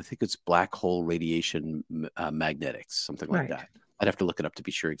I think it's black hole radiation magnetics, something like Right. that. I'd have to look it up to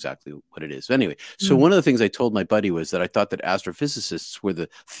be sure exactly what it is. But anyway, so one of the things I told my buddy was that I thought that astrophysicists were the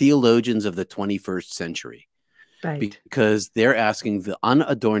theologians of the 21st century. Right. Because they're asking the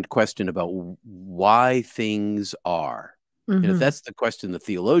unadorned question about why things are. Mm-hmm. That's the question the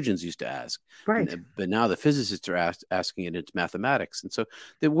theologians used to ask. Right. But now the physicists are asking it. It's mathematics. And so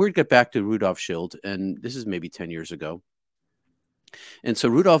the word got back to Rudolf Schild, and this is maybe 10 years ago. And so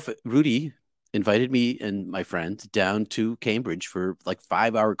Rudy invited me and my friend down to Cambridge for like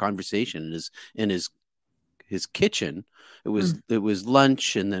 5-hour conversation in his kitchen. It was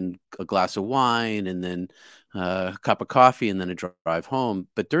lunch and then a glass of wine and then a cup of coffee and then a drive home.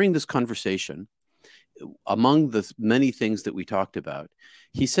 But during this conversation, among the many things that we talked about,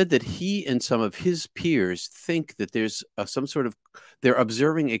 he said that he and some of his peers think that there's they're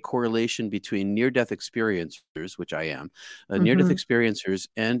observing a correlation between near-death experiencers, which I am, near-death experiencers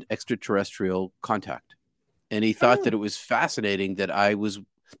and extraterrestrial contact. And he thought that it was fascinating that I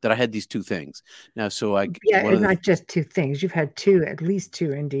had these two things. Now, so not just two things. You've had at least two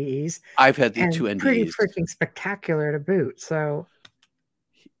NDEs. I've had the two NDEs. Pretty freaking spectacular to boot. So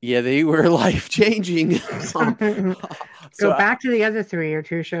yeah, they were life-changing. Go back to the other 3 or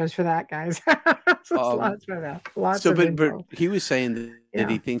 2 shows for that, guys. Lots for that. Lots of info. But he was saying that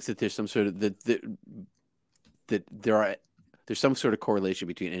he thinks that there's some sort of there's some sort of correlation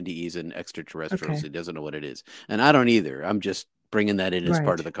between NDEs and extraterrestrials. Okay. He doesn't know what it is, and I don't either. I'm just bringing that in as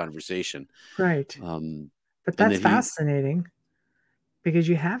part of the conversation. Right. But that's fascinating because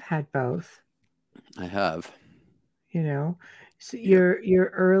you have had both. I have. So your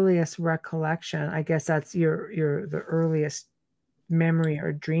earliest recollection, I guess that's the earliest memory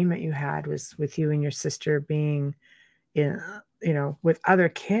or dream that you had was with you and your sister being with other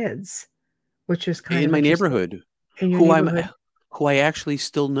kids, which is kind of in my neighborhood. In your neighborhood. Who I actually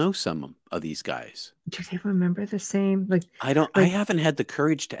still know some of these guys. Do they remember the same? Like I haven't had the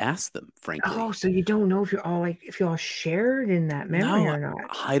courage to ask them, frankly. Oh, so you don't know if you all shared in that memory or not?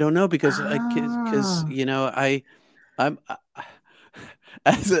 I don't know because I'm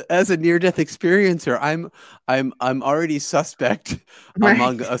as a near-death experiencer, I'm already suspect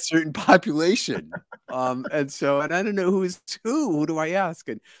among a certain population, and I don't know who's who. Who do I ask?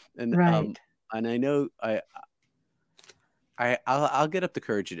 And right. And I know I'll get up the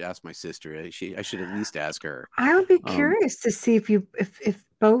courage to ask my sister. I should at least ask her. I would be Um, curious to see if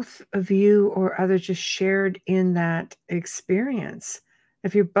both of you or others just shared in that experience.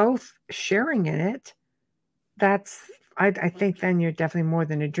 If you're both sharing in it, that's I think then you're definitely more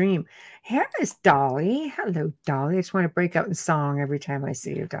than a dream. Here is Dolly. Hello, Dolly. I just want to break out in song every time I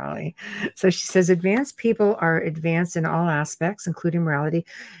see you, Dolly. So she says, advanced people are advanced in all aspects, including morality.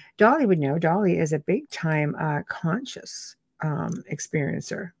 Dolly would know. Dolly is a big time conscious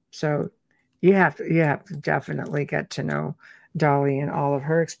experiencer. So you have to definitely get to know Dolly and all of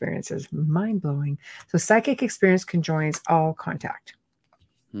her experiences. Mind blowing. So psychic experience conjoins all contact.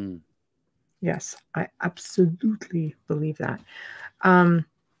 hmm. Yes, I absolutely believe that. Um,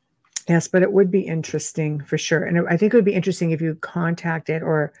 yes, but it would be interesting for sure. And I think it would be interesting if you contacted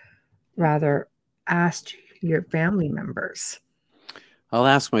or rather asked your family members. I'll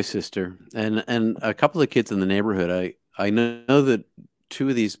ask my sister and a couple of kids in the neighborhood. I know that two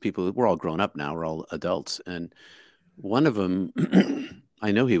of these people, we're all grown up now, we're all adults, and one of them,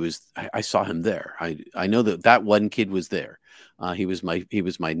 I know he was. I saw him there. I know that one kid was there. He was my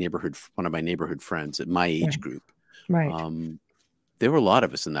neighborhood, one of my neighborhood friends at my Yeah, age group. right, Um, there were a lot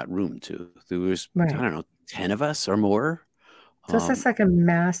of us in that room too. There was, I right. don't know, 10 of us or more. So it's Um, just like a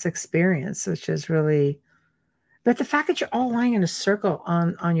mass experience, which is really. But the fact that you're all lying in a circle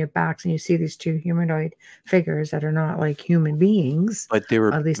on your backs and you see these two humanoid figures that are not like human beings,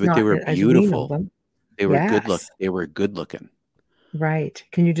 at least but they not were as we know beautiful. them. They were good look. Yes, They were good looking. right.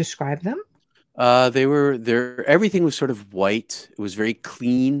 Can you describe them? They were there. Everything was sort of white. It was very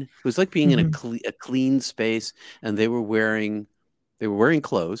clean. It was like being in Hmm. a clean space, and they were wearing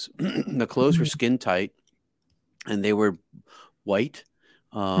clothes. The clothes were Hmm. skin tight, and they were white,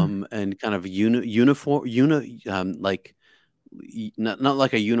 and kind of like not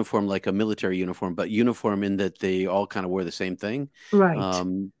like a uniform, like a military uniform, but uniform in that they all kind of wore the same thing. Right,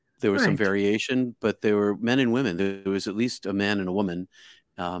 Um, there was some right. variation, but they were men and women. There was at least a man and a woman,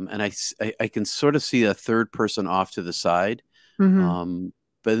 and I can sort of see a third person off to the side. Hmm. Um,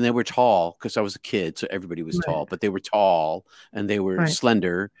 but then they were tall because I was a kid, so everybody was tall. Right, But they were tall and they were right,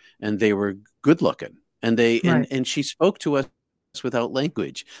 slender and they were good looking. And right. and she spoke to us without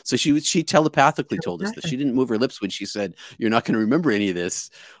language. So she telepathically told us that Telepathic. she didn't move her lips when she said, "You're not going to remember any of this."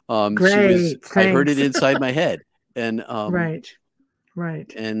 Great, I heard it thanks. inside my head, Right,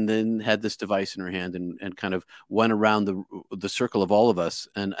 right. and then had this device in her hand and kind of went around the circle of all of us.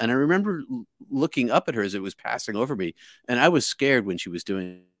 And I remember looking up at her as it was passing over me, and I was scared when she was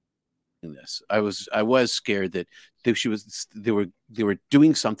doing this. I was scared that they were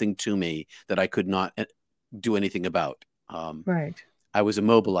doing something to me that I could not do anything about. Right. I was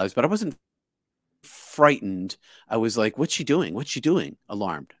immobilized, but I wasn't frightened. I was like, "What's she doing? What's she doing?"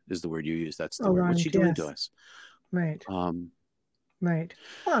 Alarmed is the word you use. That's the word. What's she Alarmed, doing to yes. us? Right, Um, right.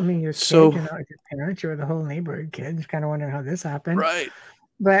 Well, I mean, you're a kid, so you're not like your parents, you're the whole neighborhood kid. Just kind of wondering how this happened. right.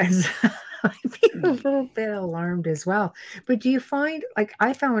 But I'd be a little bit alarmed as well. But do you find, like,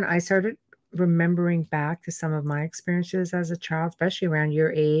 I found when I started remembering back to some of my experiences as a child, especially around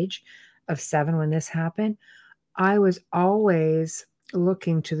your age of 7 when this happened, I was always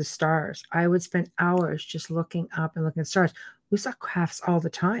looking to the stars. I would spend hours just looking up and looking at stars. We saw crafts all the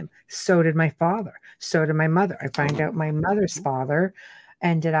time. So did my father. So did my mother. I find out my mother's father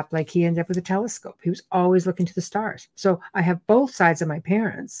he ended up with a telescope. He was always looking to the stars. So I have both sides of my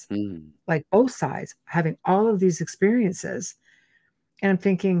parents, Mm. like both sides, having all of these experiences. And I'm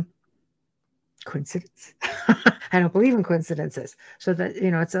thinking, coincidence? I don't believe in coincidences. So that,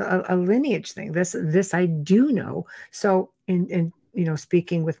 it's a lineage thing. This I do know. So in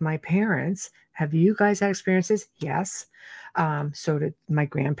speaking with my parents, have you guys had experiences? Yes. So did my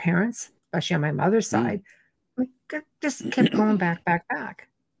grandparents, especially on my mother's Mm. side. We just kept going back, back, back.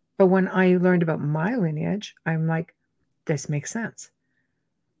 But when I learned about my lineage, I'm like, this makes sense.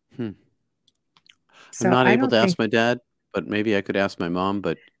 Hmm. I'm So not I able don't to ask think my dad, but maybe I could ask my mom.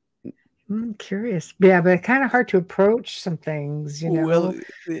 But I'm curious. Yeah, but kind of hard to approach some things. well,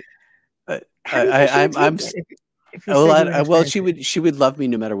 I, How do you think she would take I'm it if you said you had well, experiences? she would love me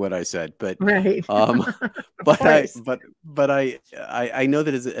no matter what I said, but Right. um, Of course. I know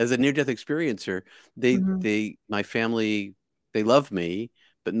that as a near death experiencer, Mhm. my family, they love me,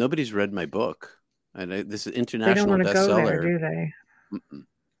 but nobody's read my book, and this is They don't international want to go there, bestseller. do they? Mm-mm.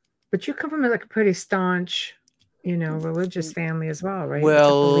 But you come from like a pretty staunch, religious family as well, right? With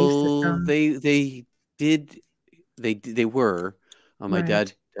a belief Well, system. they did they were. My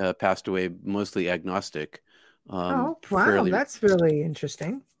dad Right. passed away mostly agnostic, Oh, wow. fairly That's really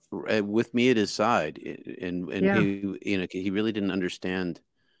interesting. with me at his side, and Yeah. he really didn't understand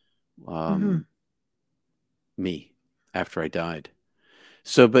Hmm. um, me. after I died.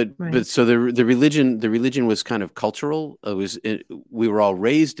 So, but Right. so the religion was kind of cultural. We were all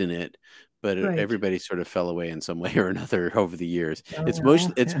raised in it, but Right. everybody sort of fell away in some way or another over the years. Oh It's well.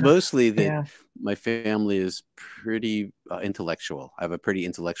 mostly it's Yeah. mostly that Yeah. my family is pretty intellectual. I have a pretty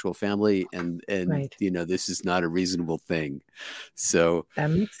intellectual family, and Right. this is not a reasonable thing. So That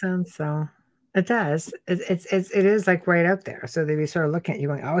makes sense. So it does. It is like right out there. So they'd be sort of looking at you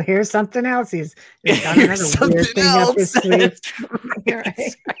going, "Oh, here's something else. He's got here's another weird something thing up else. his sleeve."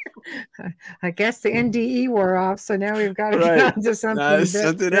 Yes. Right. I guess the NDE wore off, so now we've got to get Right. on to No, something a it's bit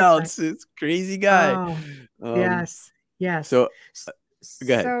something different. else. It's crazy guy. Oh, Um, yes, yes. so S-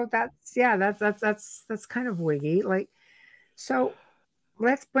 go ahead. So that's yeah, that's kind of wiggy. Like, so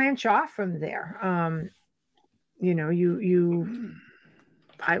let's branch off from there. You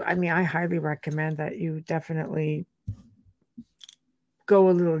I mean, I highly recommend that you definitely go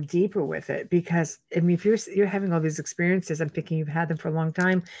a little deeper with it because I mean, if you're having all these experiences, I'm thinking you've had them for a long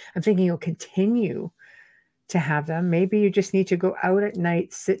time. I'm thinking you'll continue to have them. Maybe you just need to go out at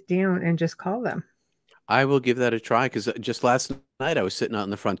night, sit down, and just call them. I will give that a try because just last night I was sitting out on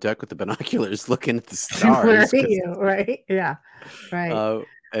the front deck with the binoculars looking at the Where are stars. you? Right? Yeah. Right. Uh,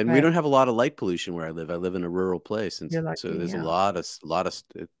 and we don't Right. have a lot of light pollution where I live. I live in a rural place, and You're so lucky. there's a Yeah. lot of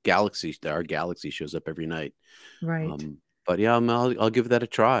galaxies. Our galaxy shows up every night. Right. But yeah, I'll give that a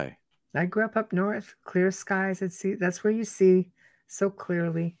try. I grew up north, clear skies. And see, that's where you see so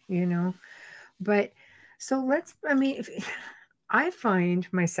clearly. But so I mean, I find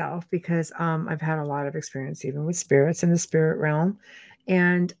myself because I've had a lot of experience even with spirits in the spirit realm,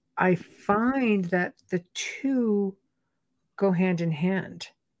 and I find that the two go hand in hand.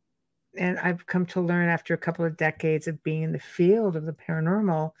 And I've come to learn after a couple of decades of being in the field of the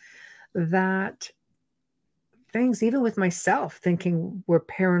paranormal that things, even with myself thinking were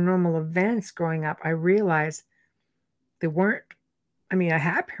paranormal events growing up, I realized they weren't. I mean, I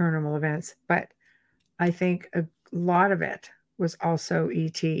had paranormal events, but I think a lot of it was also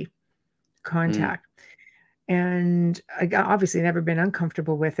ET Hmm. contact. And I got obviously never been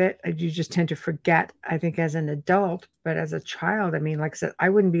uncomfortable with it. You just tend to forget, I think, as an adult, but as a child, I mean, like I said, I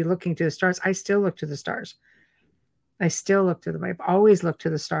wouldn't be looking to the stars. I still look to the stars. I still look to them. I've always looked to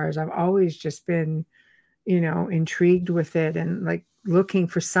the stars. I've always just been, intrigued with it and like looking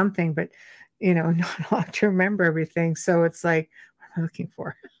for something, but, not allowed to remember everything. So it's like, what am I looking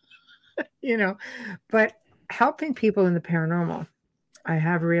for? you know, but helping people in the paranormal, I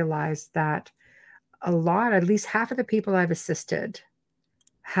have realized that a lot, at least half of the people I've assisted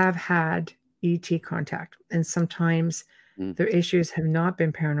have had ET contact. And sometimes Hmm. their issues have not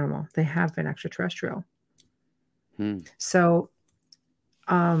been paranormal, they have been extraterrestrial. Hmm. So,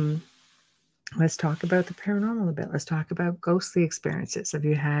 um, let's talk about the paranormal a bit. Let's talk about ghostly experiences. Have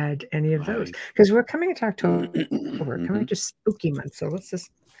you had any of those? I. Because we're coming to October, coming Mhm. to spooky month. So let's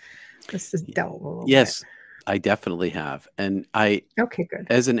just delve a little bit. Yes, I definitely have, and I Okay, good.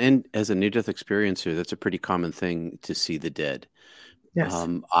 as a near-death experiencer, that's a pretty common thing to see the dead. Yes.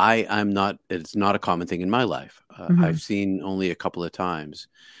 I'm not. It's not a common thing in my life. I've Hmm. seen only a couple of times.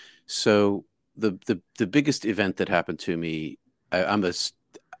 So the biggest event that happened to me, I'm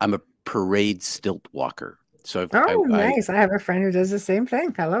a parade stilt walker. So Oh, nice. I have a friend who does the same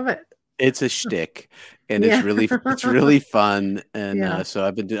thing. I love it. it's a shtick, and Yeah. it's really fun. And Yeah.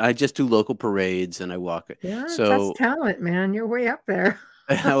 so I just do local parades and I walk. Yeah. That's So talent, man. You're way up there.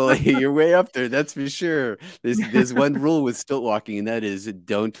 well, you're way up there, that's for sure. There's one rule with stilt walking, and that is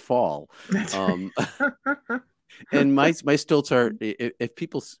don't fall. That's Um, right. and my stilts are if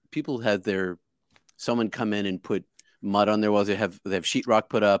people had someone come in and put mud on their walls. They have sheetrock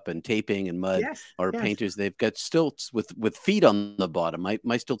put up and taping and mud, Yes. or Yes. painters. They've got stilts with feet on the bottom.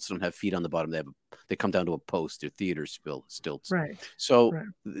 My stilts don't have feet on the bottom. They come down to a post. They're theater stilts. Right. So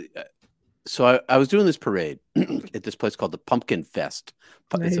Right. I was doing this parade at this place called the Pumpkin Fest.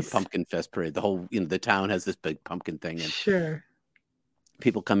 It's a Nice. pumpkin fest parade. The whole the town has this big pumpkin thing, and Sure.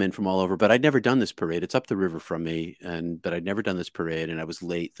 people come in from all over. But I'd never done this parade. It's up the river from me, but I'd never done this parade, and I was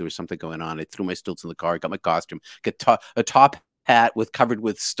late. There was something going on. I threw my stilts in the car, got my costume, a top hat covered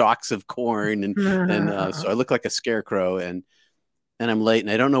with stalks of corn, and so I look like a scarecrow, and I'm late, and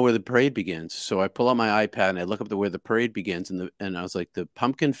I don't know where the parade begins. So I pull out my iPad and I look up where the parade begins, and I was like, the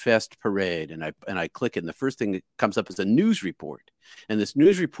Pumpkin Fest parade, and I click it, and the first thing that comes up is a news report, and this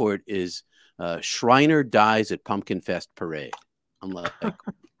news report is Shriner dies at Pumpkin Fest parade. I'm like,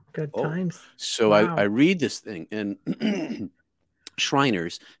 Good oh. times. So I Wow. read this thing, and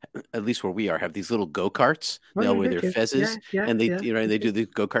Shriners, at least where we are, have these little go-karts. Oh, They all yeah, wear they their do. Yeah. fezzes, Yeah. and Yeah. they do the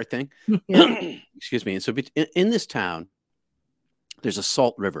go-kart thing. Yeah. Excuse me. And so in this town, there's a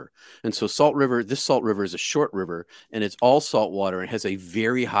salt river. And so this salt river is a short river, and it's all salt water and has a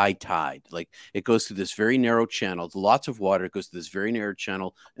very high tide. Like, it goes through this very narrow channel, lots of water. It goes to this very narrow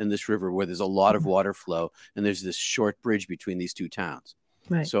channel in this river where there's a lot of water flow. And there's this short bridge between these two towns.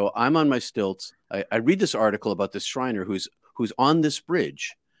 Right. So I'm on my stilts. I read this article about this Shriner who's on this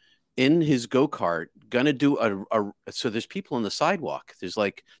bridge in his go-kart, gonna do so there's people on the sidewalk. There's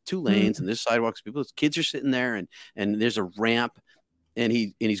like two lanes and there's sidewalks. Kids are sitting there, and there's a ramp. And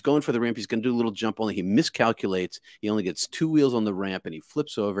he's going for the ramp. He's going to do a little jump, only he miscalculates. He only gets two wheels on the ramp, and he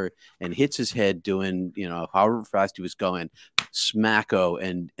flips over and hits his head doing, however fast he was going, smacko.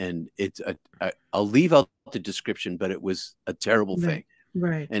 And it's I'll leave out the description, but it was a terrible thing.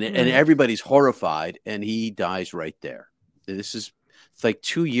 Right. And everybody's horrified, and he dies right there. This is like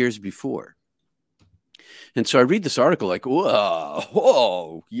 2 years before. And so I read this article like,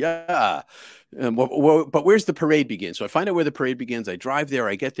 whoa, yeah. But where's the parade begin? So I find out where the parade begins. I drive there.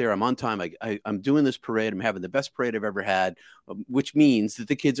 I get there. I'm on time. I'm doing this parade. I'm having the best parade I've ever had, which means that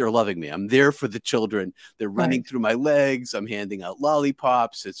the kids are loving me. I'm there for the children. They're running through my legs. I'm handing out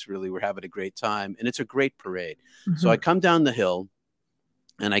lollipops. We're having a great time. And it's a great parade. Mm-hmm. So I come down the hill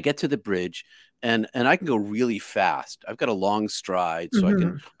and I get to the bridge, and I can go really fast. I've got a long stride, so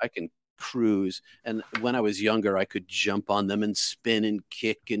I can cruise. And when I was younger, I could jump on them and spin and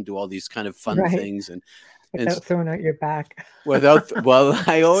kick and do all these kind of fun things, and without throwing out your back. So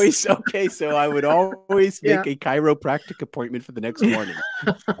I would always make a chiropractic appointment for the next morning.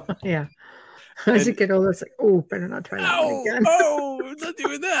 Yeah. As you get older, it's like, better not try that again. I'm not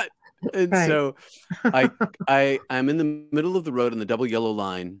doing that. And so I'm in the middle of the road on the double yellow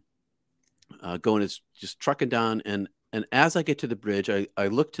line, just trucking down, and as I get to the bridge, I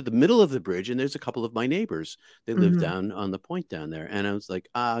look to the middle of the bridge, and there's a couple of my neighbors. They live down on the point down there. And I was like,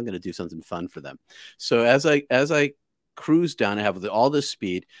 I'm going to do something fun for them. So as I cruise down, I have all this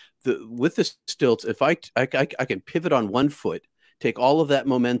speed. With the stilts, if I can pivot on one foot, take all of that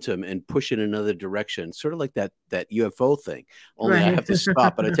momentum and push in another direction, sort of like that UFO thing. Only I have to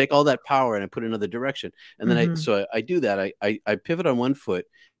stop, but I take all that power and I put in another direction. And then I do that. I pivot on one foot.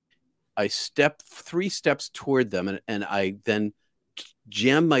 I step 3 steps toward them, and I then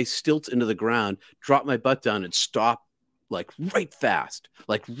jam my stilts into the ground, drop my butt down, and stop like right fast,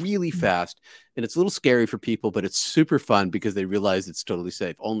 like really fast. And it's a little scary for people, but it's super fun because they realize it's totally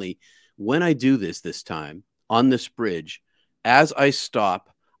safe. Only when I do this time on this bridge, as I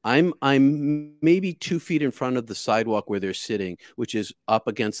stop, I'm maybe 2 feet in front of the sidewalk where they're sitting, which is up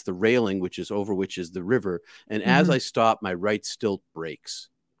against the railing, which is the river. And as I stop, my right stilt breaks.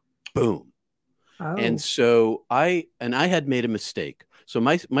 Boom. Oh. And so I had made a mistake. So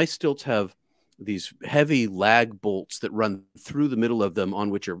my stilts have these heavy lag bolts that run through the middle of them,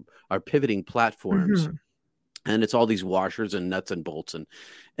 on which are pivoting platforms. And it's all these washers and nuts and bolts.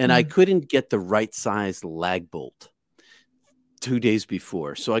 And I couldn't get the right size lag bolt 2 days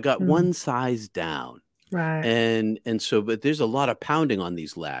before. So I got one size down. Right. And so, but there's a lot of pounding on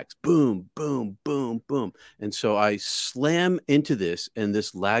these lags. Boom, boom, boom, boom. And so I slam into this, and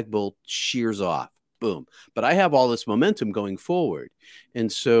this lag bolt shears off. Boom. But I have all this momentum going forward.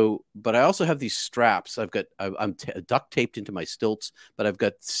 And so, but I also have these straps. I'm duct taped into my stilts, but I've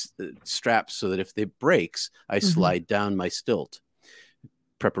got straps so that if it breaks, I slide down my stilt.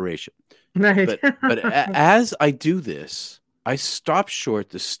 Preparation. Right. But as I do this, I stop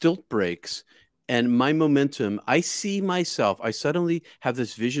short, the stilt breaks, and my momentum, I see myself. I suddenly have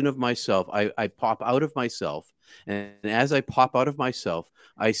this vision of myself. I pop out of myself. And as I pop out of myself,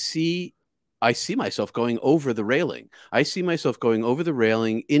 I see myself going over the railing. I see myself going over the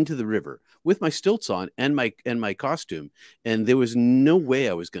railing into the river with my stilts on and my costume. And there was no way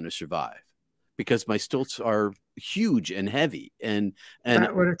I was going to survive because my stilts are huge and heavy. And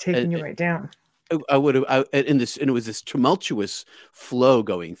that would have taken you right down. I would have, and it was this tumultuous flow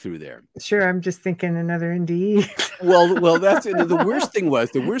going through there. Sure, I'm just thinking another NDE. well, that's the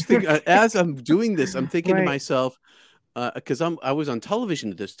worst thing. As I'm doing this, I'm thinking to myself, because I was on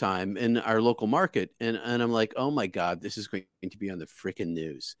television at this time in our local market, and I'm like, oh my God, this is going to be on the freaking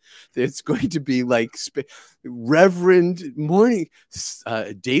news. It's going to be like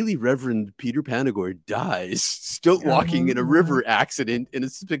Daily Reverend Peter Panagore dies stilt walking in a river accident in a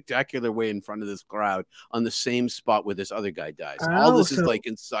spectacular way in front of this crowd on the same spot where this other guy dies. All this is like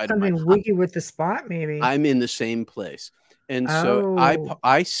inside of my something wiggy with the spot, maybe. I'm in the same place. And so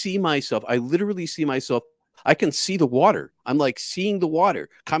I see myself, I literally see myself. I can see the water. I'm like seeing the water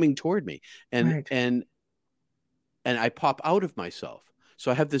coming toward me. And I pop out of myself.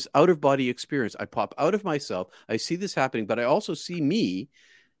 So I have this out of body experience. I pop out of myself. I see this happening, but I also see me,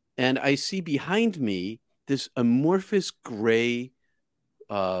 and I see behind me this amorphous gray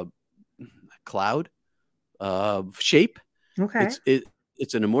cloud shape. Okay.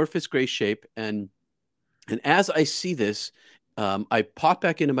 It's an amorphous gray shape, and as I see this, I pop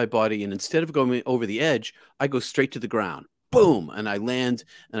back into my body, and instead of going over the edge, I go straight to the ground. Boom! And I land,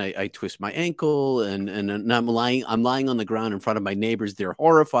 and I twist my ankle, and I'm lying on the ground in front of my neighbors. They're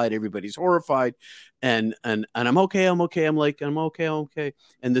horrified. Everybody's horrified, and I'm okay. I'm okay. I'm okay.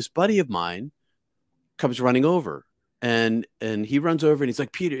 And this buddy of mine comes running over. And he runs over and he's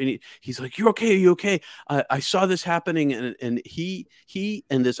like, Peter, and he's like, "You're okay? Are you okay? I saw this happening." And he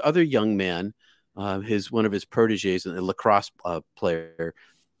and this other young man, one of his proteges, a lacrosse player.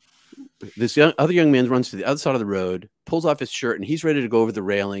 This other young man runs to the other side of the road, pulls off his shirt, and he's ready to go over the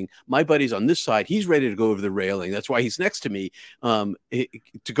railing. My buddy's on this side; he's ready to go over the railing. That's why he's next to me,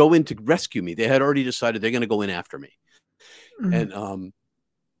 to go in to rescue me. They had already decided they're going to go in after me, and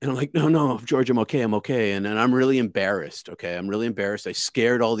I'm like, no, George, I'm okay. And I'm really embarrassed. Okay. I'm really embarrassed. I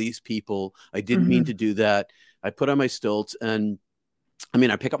scared all these people. I didn't mean to do that. I put on my stilts, and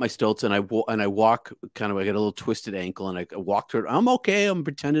I pick up my stilts, and I walk kind of, I get a little twisted ankle, and I walk toward, I'm okay. I'm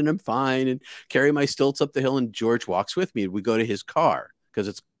pretending I'm fine, and carry my stilts up the hill. And George walks with me. We go to his car because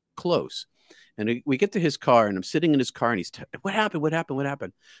it's close. And we get to his car, and I'm sitting in his car, and he's, what happened?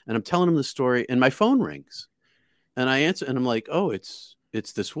 And I'm telling him the story, and my phone rings, and I answer, and I'm like, oh, it's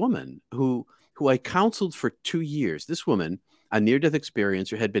this woman who I counseled for 2 years. This woman, a near-death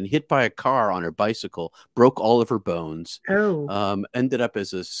experiencer, had been hit by a car on her bicycle, broke all of her bones. Ended up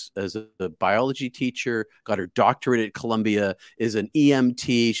as a biology teacher, got her doctorate at Columbia, is an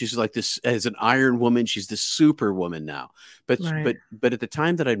EMT. She's like this, as an Iron Woman. She's this super woman now. But at the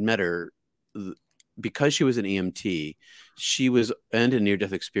time that I'd met her, because she was an EMT, and a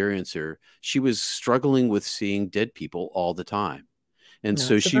near-death experiencer, she was struggling with seeing dead people all the time. And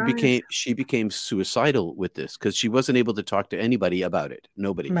so she became suicidal with this, because she wasn't able to talk to anybody about it.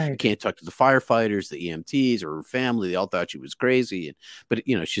 Nobody. Right. You can't talk to the firefighters, the EMTs, or her family. They all thought she was crazy. But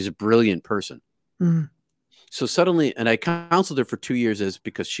she's a brilliant person. So suddenly, and I counseled her for 2 years,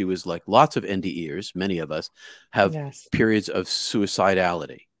 because she was like lots of NDEers. Many of us have periods of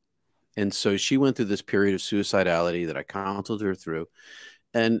suicidality. And so she went through this period of suicidality that I counseled her through.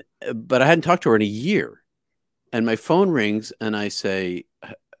 But I hadn't talked to her in a year. And my phone rings, and I say,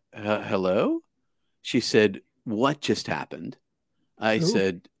 hello? She said, what just happened? I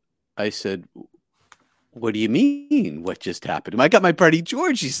said, what do you mean? What just happened? I got my buddy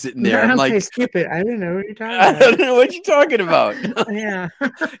George. He's sitting there. I'm like, skip it. I didn't know what you're talking about. I don't know what you're talking about. Yeah.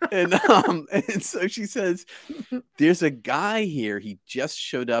 And so she says, there's a guy here. He just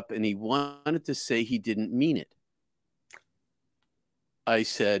showed up, and he wanted to say he didn't mean it. I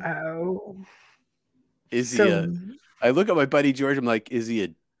said, oh. I look at my buddy George. I'm like, is he a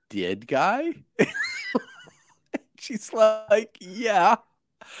dead guy? She's like, yeah.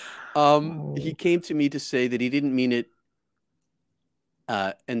 He came to me to say that he didn't mean it.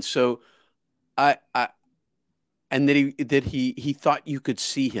 And so and that he thought you could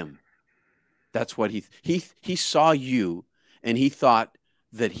see him. That's what he saw you, and he thought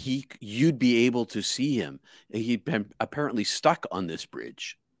that you'd be able to see him. He'd been apparently stuck on this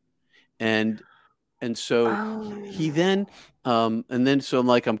bridge. And so he then, so I'm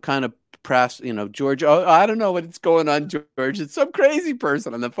like, I'm kind of pressed, George, I don't know what's going on, George. It's some crazy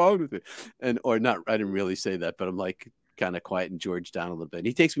person on the phone with me. I didn't really say that, but I'm like kind of quieting George down a little bit. And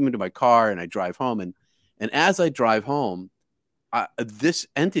he takes me into my car, and I drive home. And as I drive home, this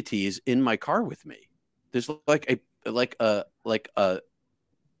entity is in my car with me. There's not like a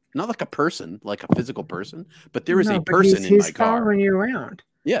person, like a physical person, but there is a person in my car. Following you around.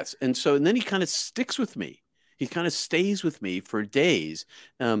 Yes. And then he kind of sticks with me. He kind of stays with me for days.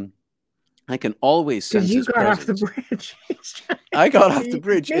 I can always sense his presence. Off the bridge. I got off the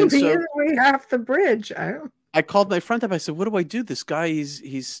bridge. And so way off the bridge. I called my friend up. I said, what do I do? This guy,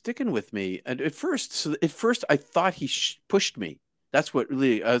 he's sticking with me. And at first I thought he pushed me. That's what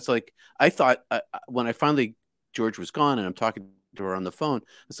really, I was like, I thought when I finally, George was gone, and I'm talking to her on the phone,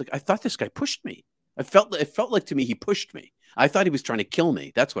 it's like, I thought this guy pushed me. It felt like to me he pushed me. I thought he was trying to kill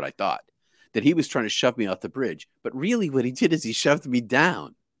me. That's what I thought, that he was trying to shove me off the bridge. But really what he did is he shoved me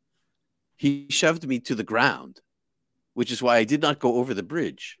down. He shoved me to the ground, which is why I did not go over the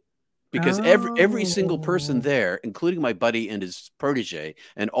bridge, because every single person there, including my buddy and his protege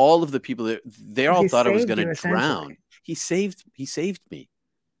and all of the people there, they all thought I was going to drown. He saved me.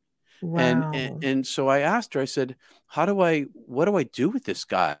 Wow. And so I asked her, I said, what do I do with this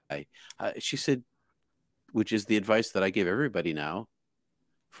guy? She said, which is the advice that I give everybody now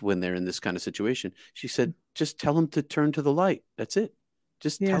when they're in this kind of situation. She said, just tell him to turn to the light. That's it.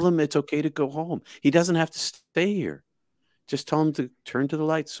 Just tell him it's okay to go home. He doesn't have to stay here. just tell him to turn to the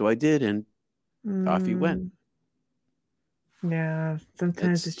lights. So I did, and off he went. Mm, yeah,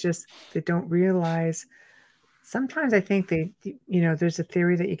 sometimes It's it's just they don't realize. Sometimes I think there's a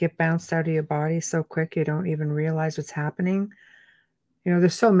theory that you get bounced out of your body so quick you don't even realize what's happening.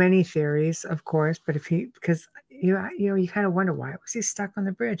 There's so many theories, of course, but because you kind of wonder, why was he stuck on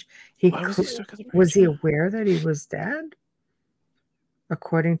the bridge? why was he stuck on the Was bridge? he Yeah. aware that he was dead?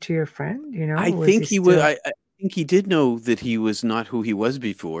 According to your friend, I was he think he would. still I think he did know that he was not who he was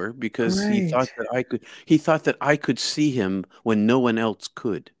before, because he right? thought that I could. He thought that I could see him when no one else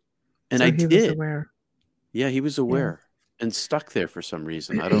could, and I So he was did. aware. Yeah, he was Yeah. aware and stuck there for some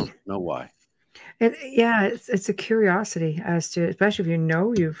reason. I don't know why. Yeah, it's a curiosity as to, especially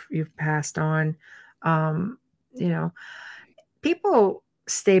if you've passed on. Um, you know, People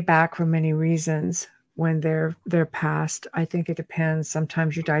stay back for many reasons when they're passed. I think it depends.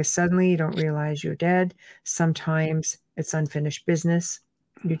 Sometimes you die suddenly, you don't realize you're dead. Sometimes it's unfinished business.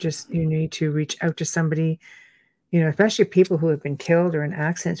 You need to reach out to somebody, especially people who have been killed or in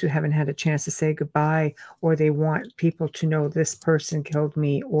accidents who haven't had a chance to say goodbye, or they want people to know this person killed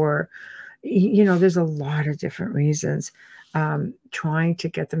me, or there's a lot of different reasons. Trying to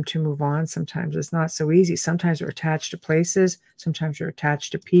get them to move on sometimes it's not so easy. Sometimes we're attached to places, sometimes we're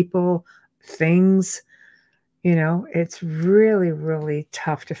attached to people, things. It's really, really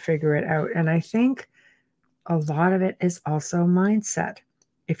tough to figure it out. And I think a lot of it is also mindset.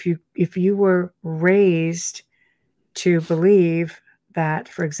 If you were raised to believe that,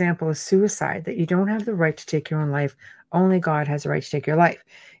 for example, a suicide, that you don't have the right to take your own life, only God has the right to take your life.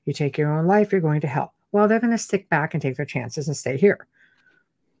 You take your own life, you're going to hell. Well, they're going to stick back and take their chances and stay here.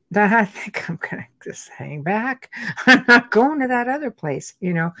 That I think I'm going to just hang back. I'm not going to that other place.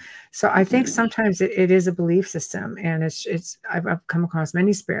 So I think sometimes it is a belief system, and I've come across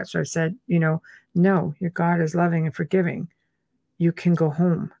many spirits where I've said, no, your God is loving and forgiving. You can go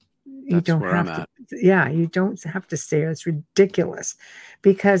home. You That's don't where I'm have to. at. Yeah, you don't have to stay. It's ridiculous,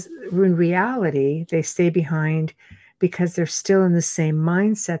 because in reality they stay behind because they're still in the same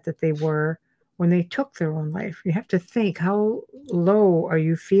mindset that they were when they took their own life. You have to think, how low are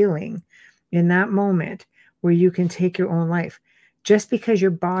you feeling in that moment where you can take your own life? Just because your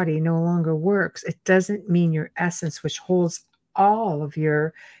body no longer works, it doesn't mean your essence, which holds all of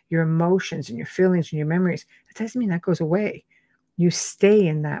your emotions and your feelings and your memories, it doesn't mean that goes away. You stay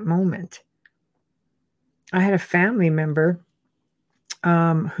in that moment. I had a family member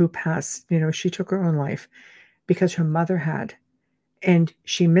who passed. She took her own life because her mother had. And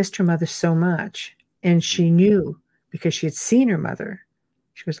she missed her mother so much. And she knew, because she had seen her mother.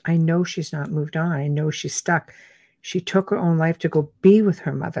 She goes, I know she's not moved on. I know she's stuck. She took her own life to go be with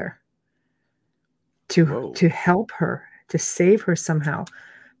her mother, Whoa. to help her, to save her somehow.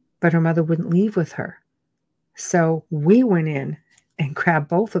 But her mother wouldn't leave with her. So we went in and grabbed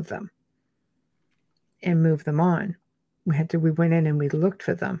both of them and moved them on. We went in and we looked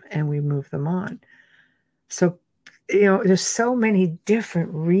for them and we moved them on. So, there's so many different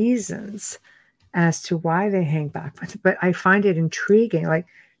reasons as to why they hang back. But I find it intriguing. Like,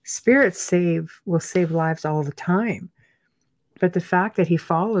 spirits will save lives all the time. But the fact that he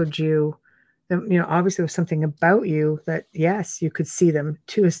followed you, obviously there was something about you that, yes, you could see them.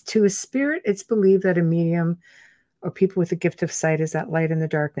 To a spirit, it's believed that a medium or people with a gift of sight is that light in the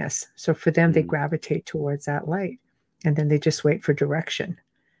darkness. So for them, they gravitate towards that light, and then they just wait for direction.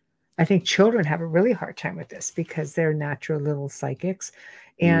 I think children have a really hard time with this because they're natural little psychics,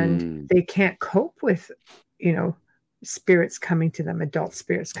 and they can't cope with, spirits coming to them, adult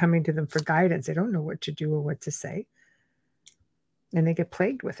spirits coming to them for guidance. They don't know what to do or what to say, and they get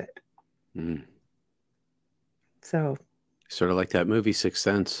plagued with it. So, sort of like that movie Sixth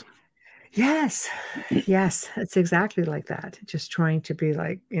Sense. yes, it's exactly like that. Just trying to be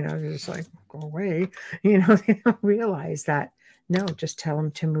like, just like, go away. They don't realize that. No, just tell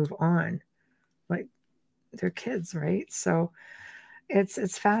them to move on. Like, they're kids, right? So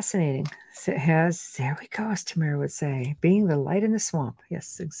it's fascinating. So there we go, as Tamara would say, being the light in the swamp.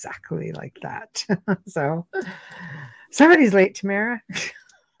 Yes, exactly like that. So somebody's late, Tamara.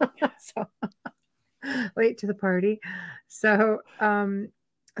 So late to the party. So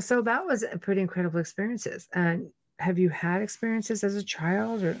so that was a pretty incredible experiences. And have you had experiences as a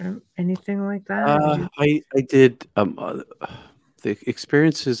child or anything like that? I did. The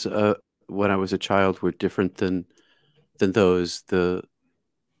experiences when I was a child were different than those. I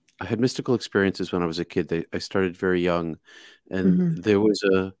had mystical experiences when I was a kid. I started very young, and there was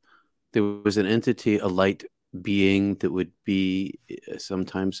an entity, a light being that would be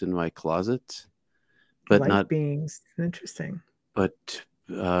sometimes in my closet, but light not beings. Interesting. but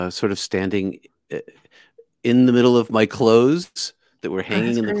sort of standing in the middle of my clothes that were Oh, hanging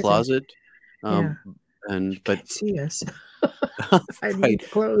that's in the crazy. closet. Yeah. But Can't see us. I need right, the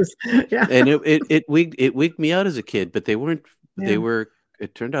clothes. Yeah. and it wigged me out as a kid, but they weren't. They Yeah. were.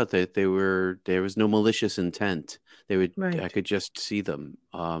 It turned out that they were. There was no malicious intent. They would. I Right. could just see them.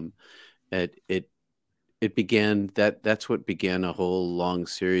 It began that's what began a whole long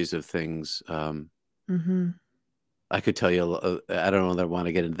series of things. Mm-hmm. I could tell you. I don't know that I want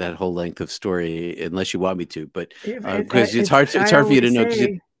to get into that whole length of story unless you want me to, but because it's It's, hard. It's I hard for you to always know.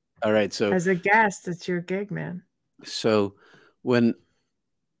 say, All right, so as a guest, it's your gig, man. so when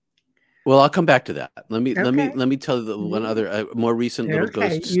well, I'll come back to that. Okay. Let me tell you the one You, other more recent little okay.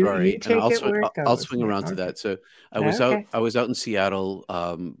 ghost You story, and take it where it I'll goes. swing Yeah. around to Okay. that. So Okay. I was out in Seattle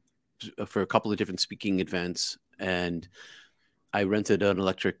for a couple of different speaking events, and I rented an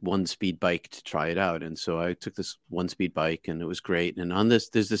electric one speed bike to try it out. And so I took this one speed bike and it was great. And on this,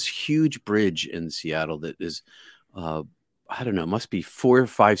 there's this huge bridge in Seattle that is, uh, I don't know, must be 4 or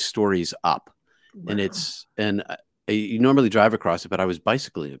 5 stories up. And Wow. you normally drive across it, but I was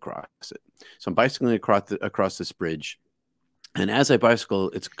bicycling across it. So I'm bicycling across this bridge. And as I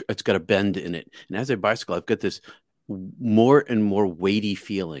bicycle, it's got a bend in it. And as I bicycle, I've got this more and more weighty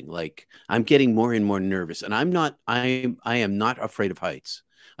feeling, like I'm getting more and more nervous. And I am not afraid of heights.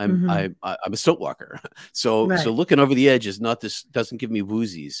 Mm-hmm. I'm a stoat walker. So Right. looking over the edge is not this doesn't give me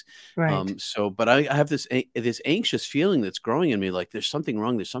woozies. Right. But I have this anxious feeling that's growing in me, like there's something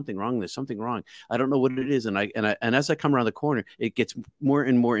wrong, there's something wrong, there's something wrong. I don't know what it is. And as I come around the corner, it gets more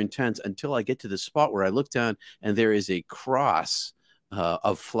and more intense until I get to the spot where I look down and there is a cross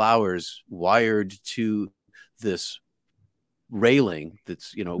of flowers wired to this railing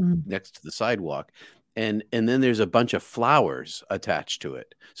that's Mm. next to the sidewalk, and then there's a bunch of flowers attached to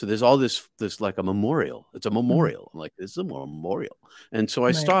it. So there's all this like a memorial. It's a Mm. memorial. I'm like, this is a memorial. And so I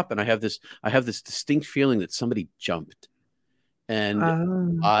Right. stop and I have this distinct feeling that somebody jumped. And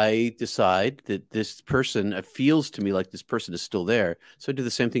Um, I decide that this person, it feels to me like this person is still there. So I do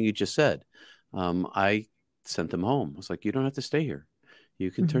the same thing you just said. I sent them home. I was like, you don't have to stay here.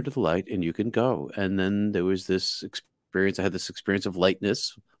 You can turn mhm. to the light and you can go. And then there was this experience. I had this experience of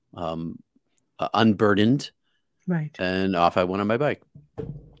lightness, um, unburdened, Right. and off I went on my bike.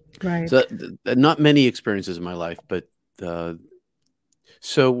 So Right. not many experiences in my life, but uh,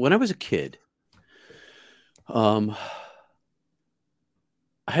 so when I was a kid, um,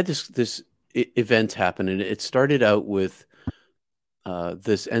 I had this event happen, and it started out with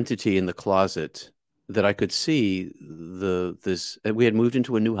this entity in the closet that I could see. We had moved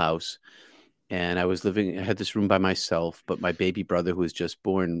into a new house, and I had this room by myself, but my baby brother, who was just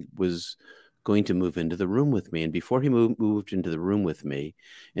born, was going to move into the room with me. And before he moved into the room with me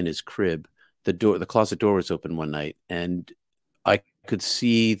in his crib, the closet door was open one night, and I could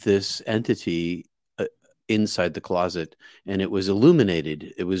see this entity inside the closet, and it was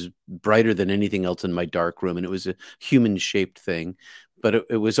illuminated. It was brighter than anything else in my dark room, and it was a human shaped thing. But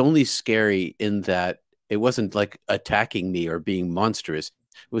it was only scary in that it wasn't like attacking me or being monstrous.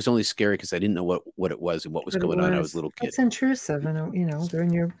 It was only scary because I didn't know what it was and what was But it going on. I was a was, little kid. it's intrusive, and they're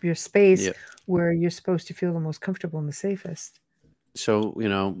in your space Yeah. where you're supposed to feel the most comfortable and the safest. So,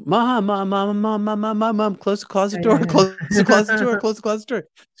 mom, close the closet door, Yeah. close the closet door, close the closet door,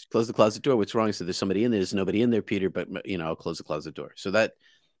 close the closet door. What's wrong? I said, there's somebody in there. There's nobody in there, Peter, but I'll close the closet door. So that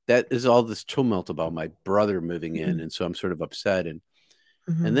is all this tumult about my brother moving in. Mhm. And so I'm sort of upset. And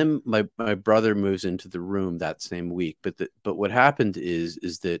Mhm. then my brother moves into the room that same week. But what happened is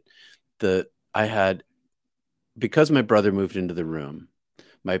that I had, because my brother moved into the room,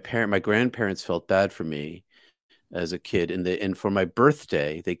 my grandparents felt bad for me as a kid, and for my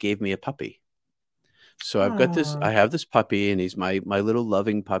birthday they gave me a puppy. So Aw. I have this puppy, and he's my little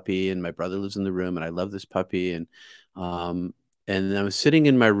loving puppy, and my brother lives in the room, and I love this puppy. Um and I was sitting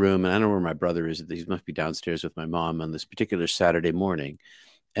in my room, and I don't know where my brother is. He must be downstairs with my mom on this particular Saturday morning.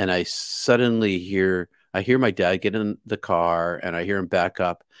 And I hear my dad get in the car, and I hear him back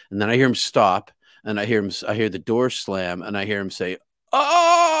up, and then I hear him stop, and I hear the door slam, and I hear him say,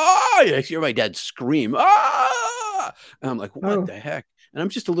 "Ah!" I hear my dad scream, "Ah!" And I'm like, what Oh. the heck? And I'm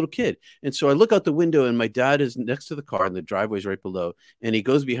just a little kid. And so I look out the window, and my dad is next to the car, and the driveway's right below. And he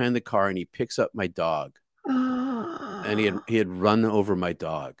goes behind the car and he picks up my dog. And Ah. he had run over my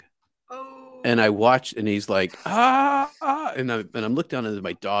dog. And I Oh. watched, and he's like, ah, ah, and I'm looking down, and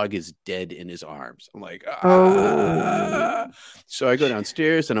my dog is dead in his arms. I'm like, Oh. ah. So I go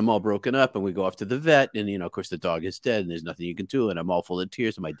downstairs, and I'm all broken up, and we go off to the vet, and of course, the dog is dead, and there's nothing you can do, and I'm all full of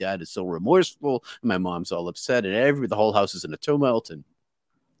tears, and my dad is so remorseful, and my mom's all upset, and the whole house is in a tumult, and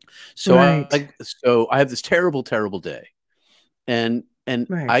Right. so I have this terrible, terrible day, and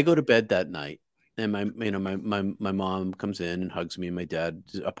Right. I go to bed that night, and my mom comes in and hugs me, and my dad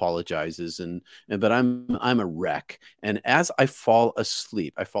apologizes, but I'm a wreck. And as I fall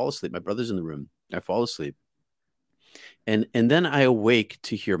asleep, my brother's in the room, I fall asleep, and then I awake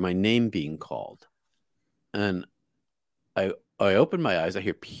to hear my name being called. And I open my eyes, I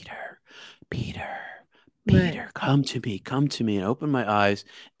hear Peter, Peter, Peter, Right. come to me, come to me. And I open my eyes,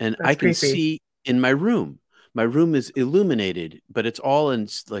 and I That's can creepy. see in my room. My room is illuminated, but it's all in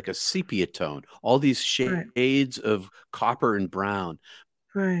like a sepia tone, all these Right. shades of copper and brown.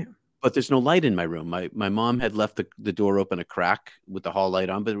 Right. But there's no light in my room. My mom had left the door open a crack with the hall light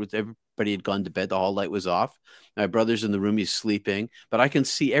on, but with everybody had gone to bed, the hall light was off. My brother's in the room, he's sleeping, but I can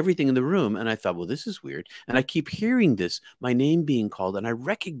see everything in the room. And I thought, well, this is weird. And I keep hearing this, my name being called, and I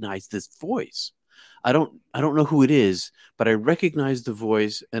recognize this voice. I don't know who it is, but I recognize the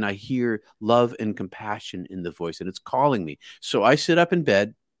voice, and I hear love and compassion in the voice, and it's calling me. So I sit up in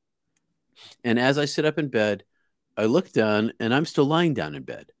bed, and as I sit up in bed, I look down, and I'm still lying down in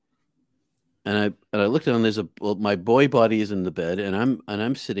bed. And I look down. My boy body is in the bed, and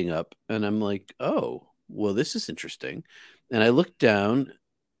I'm sitting up, and I'm like, oh, well, this is interesting. And I look down,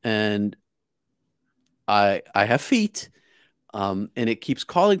 and I have feet, and it keeps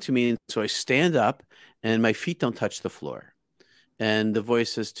calling to me, and so I stand up, and my feet don't touch the floor. And the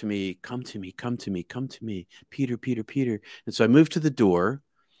voice says to me, "Come to me, come to me, come to me, Peter, Peter, Peter." And so I move to the door,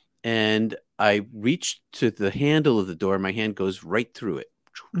 and I reach to the handle of the door. My hand goes right through it.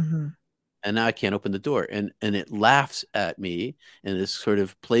 Mm-hmm. And now I can't open the door. And it laughs at me in this sort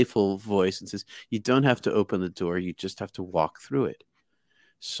of playful voice and says, "You don't have to open the door. You just have to walk through it."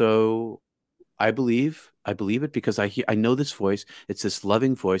 So I believe it because I know this voice. It's this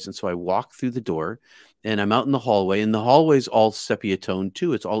loving voice. And so I walk through the door, and I'm out in the hallway, and the hallway's all sepia tone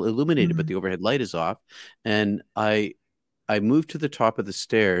too. It's all illuminated, but Mm-hmm. the overhead light is off. And I move to the top of the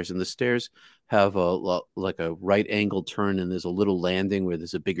stairs, and the stairs have like a right angle turn, and there's a little landing where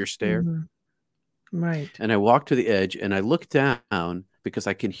there's a bigger stair. Mm-hmm. Right. And I walk to the edge, and I look down because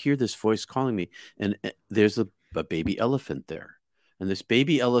I can hear this voice calling me. And there's a baby elephant there. And this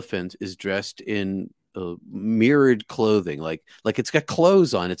baby elephant is dressed in mirrored clothing, like it's got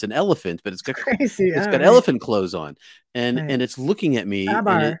clothes on. It's an elephant, but Crazy. it's All got right. elephant clothes on, and Right. and it's looking at me,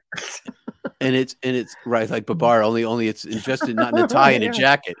 Babar. and it's right like Babar, only it's dressed in, not in a tie and a Yeah.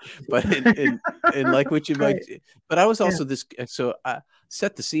 jacket, but in like what you might. Right. But I was Yeah. also this. So I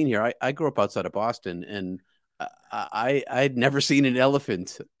set the scene here. I grew up outside of Boston, and I'd never seen an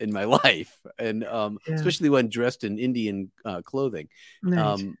elephant in my life, and Yeah. especially when dressed in Indian clothing. Right.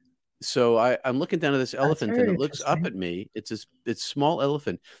 Um, so I'm looking down at this That's elephant, and very it looks up interesting. at me. It's small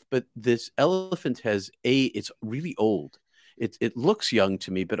elephant, but this elephant it's really old. It looks young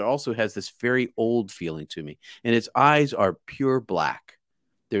to me, but it also has this very old feeling to me. And its eyes are pure black.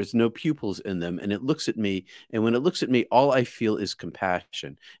 There's no pupils in them, and it looks at me. And when it looks at me, all I feel is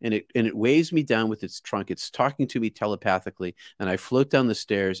compassion. And it weighs me down with its trunk. It's talking to me telepathically, and I float down the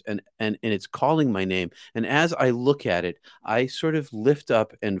stairs, and it's calling my name. And as I look at it, I sort of lift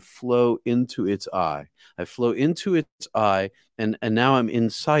up and flow into its eye. I flow into its eye, and now I'm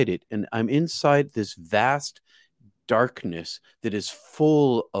inside it, and I'm inside this vast darkness that is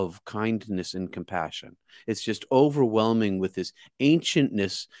full of kindness and compassion. It's just overwhelming with this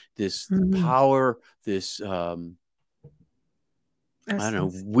ancientness, this Mm-hmm. power, this I don't know,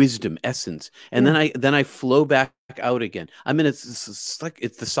 Essence. wisdom, essence. And Yeah. then I flow back out again. I mean, it's like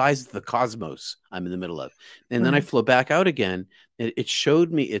it's the size of the cosmos I'm in the middle of. And then I Right. flow back out again. It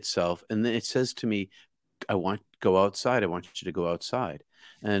showed me itself, and then it says to me, "I want to go outside. I want you to go outside."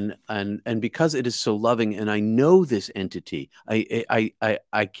 And because it is so loving, and I know this entity,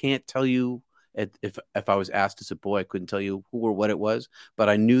 I can't tell you. If I was asked as a boy, I couldn't tell you who or what it was, but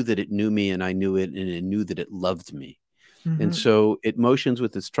I knew that it knew me, and I knew it, and it knew that it loved me. And Mm-hmm. so it motions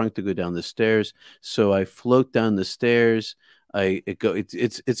with its trunk to go down the stairs. So I float down the stairs.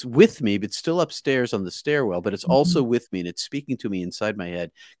 It's with me, but still upstairs on the stairwell, but it's Mm-hmm. also with me, and it's speaking to me inside my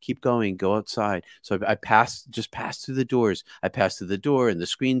head. Keep going, go outside. So I just pass through the doors. I pass through the door and the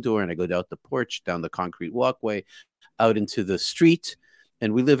screen door, and I go down the porch, down the concrete walkway, out into the street.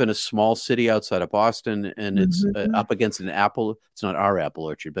 And we live in a small city outside of Boston, and it's Mm-hmm. up against an apple. It's not our apple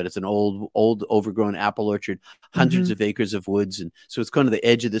orchard, but it's an old, overgrown apple orchard, hundreds Mm-hmm. of acres of woods, and so it's kind of the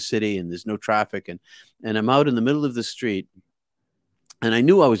edge of the city, and there's no traffic, and I'm out in the middle of the street, and I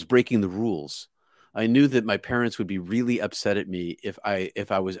knew I was breaking the rules. I knew that my parents would be really upset at me if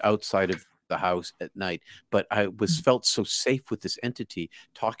I was outside of the house at night, but I was felt so safe with this entity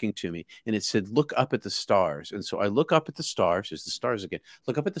talking to me, and it said, "Look up at the stars." And so I look up at the stars. There's the stars again.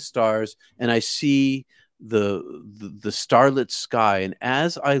 Look up at the stars, and I see the starlit sky, and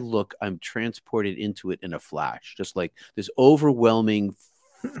as I look, I'm transported into it in a flash, just like this overwhelming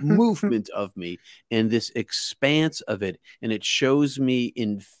movement of me and this expanse of it, and it shows me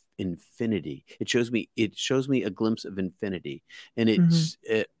in infinity. It shows me a glimpse of infinity, and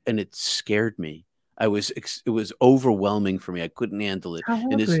it scared me. It was overwhelming for me. I couldn't handle it. How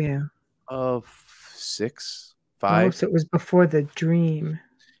And old were it's you? 6, Oh, 5. so it was before the dream.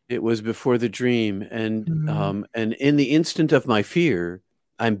 It was before the dream, Mm-hmm. and in the instant of my fear,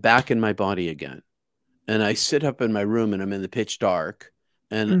 I'm back in my body again, and I sit up in my room, and I'm in the pitch dark,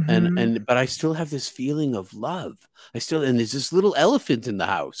 Mm-hmm. but I still have this feeling of love. And there's this little elephant in the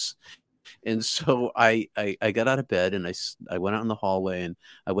house, and so I got out of bed, and I went out in the hallway, and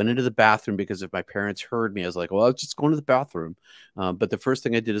I went into the bathroom, because if my parents heard me, I was like, well, I was just going to the bathroom. But the first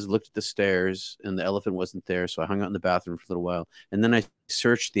thing I did is looked at the stairs, and the elephant wasn't there. So I hung out in the bathroom for a little while, and then I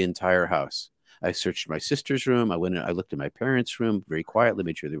searched the entire house. I searched my sister's room. I looked at my parents' room very quietly,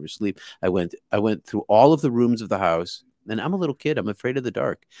 made sure they were asleep. I went through all of the rooms of the house, and I'm a little kid. I'm afraid of the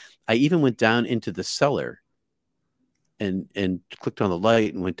dark. I even went down into the cellar and clicked on the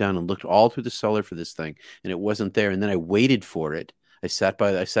light and went down and looked all through the cellar for this thing, and it wasn't there. And then I waited for it. I sat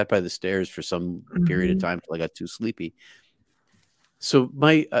by the stairs for some period of Mm-hmm. time till I got too sleepy. So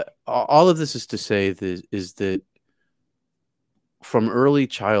my all of this is to say that is that from early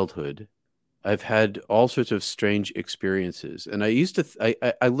childhood, I've had all sorts of strange experiences, and I used to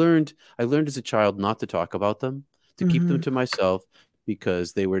I learned as a child not to talk about them, to keep them Mm-hmm. to myself,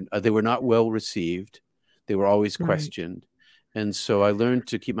 because they were not well received. They were always Right. questioned, and so I learned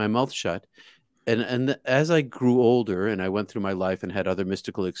to keep my mouth shut. And as I grew older and I went through my life and had other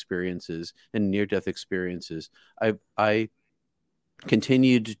mystical experiences and near death experiences, I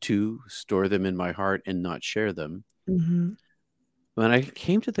continued to store them in my heart and not share them. Mm-hmm. When I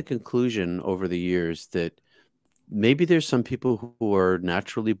came to the conclusion over the years that maybe there's some people who are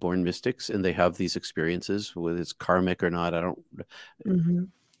naturally born mystics and they have these experiences, whether it's karmic or not, I don't, Mm-hmm.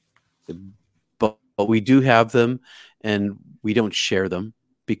 but we do have them, and we don't share them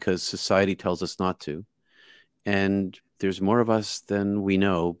because society tells us not to. And there's more of us than we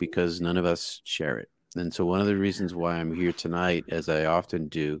know because none of us share it. And so one of the reasons why I'm here tonight, as I often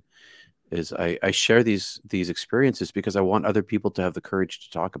do, is I share these experiences because I want other people to have the courage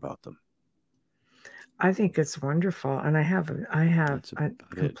to talk about them. I think it's wonderful, and I have That's a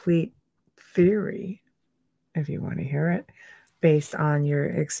about it. complete theory, if you want to hear it, based on your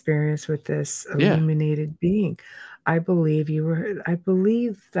experience with this Yeah. illuminated being. I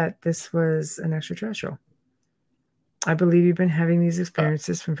believe that this was an extraterrestrial. I believe you've been having these Uh,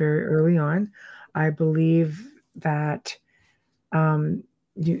 experiences from very early on. I believe that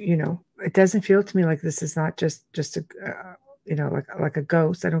it doesn't feel to me like this is not just a like a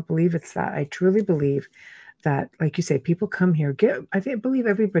ghost. I don't believe it's that. I truly believe that, like you say, people come here. Believe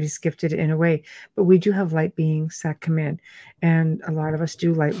everybody's gifted in a way, but we do have light beings that come in, and a lot of us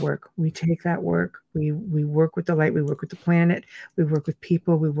do light work. We take that work. We work with the light. We work with the planet. We work with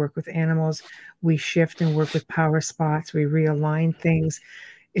people. We work with animals. We shift and work with power spots. We realign things.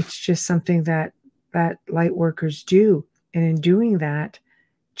 It's just something that light workers do, and in doing that,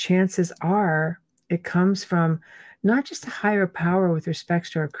 chances are it comes from not just a higher power with respects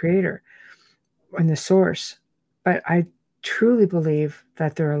to our creator and the source, but I truly believe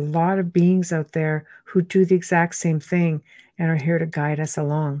that there are a lot of beings out there who do the exact same thing and are here to guide us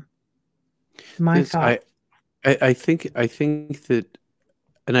along. My this thought. I think that,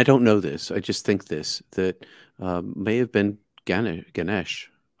 and I don't know this. I just think this that may have been Ganesh.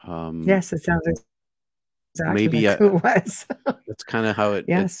 Um, Yes, it sounds exactly maybe like who it was. that's kind of how it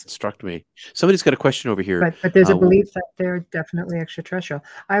Yes. struck me. Somebody's got a question over here. But there's a Uh, belief that they're definitely extraterrestrial.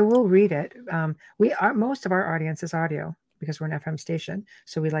 I will read it. We are Most of our audience is audio because we're an FM station,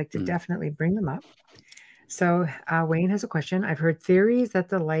 so we like to mm, definitely bring them up. So Wayne has a question. I've heard theories that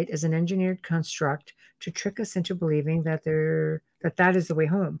the light is an engineered construct to trick us into believing that is the way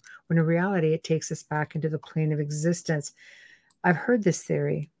home, when in reality it takes us back into the plane of existence. I've heard this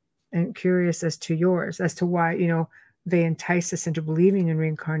theory and curious as to yours, as to why, they entice us into believing in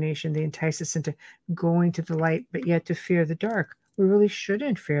reincarnation. They entice us into going to the light, but yet to fear the dark. We really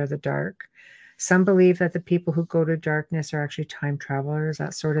shouldn't fear the dark. Some believe that the people who go to darkness are actually time travelers,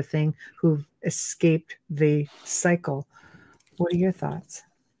 that sort of thing, who've escaped the cycle. What are your thoughts?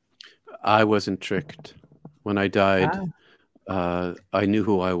 I wasn't tricked. When I died, Ah, I knew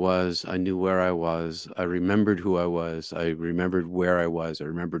who I was. I knew where I was. I remembered who I was. I remembered where I was. I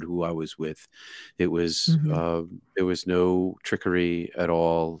remembered who I was with. It was mhm, there was no trickery at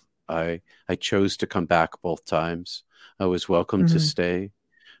all. I chose to come back both times. I was welcome to mhm, stay.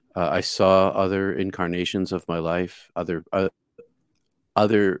 I saw other incarnations of my life,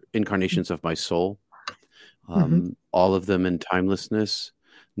 other incarnations of my soul, Hmm. all of them in timelessness,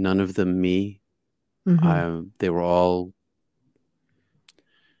 none of them me. Hmm. They were all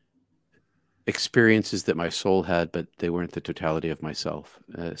experiences that my soul had, but they weren't the totality of myself.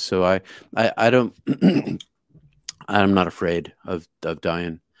 So I don't, I'm not afraid of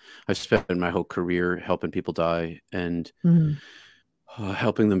dying. I've spent my whole career helping people die and Hmm.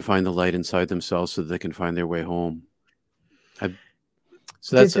 helping them find the light inside themselves so that they can find their way home. I,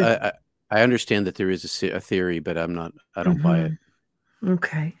 so Did that's the I understand that there is a theory, but I don't buy it. Mhm.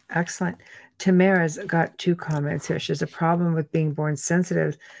 Okay, excellent. Tamara's got two comments here. She has a problem with being born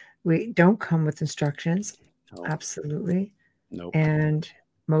sensitive. We don't come with instructions. No, Absolutely. nope. And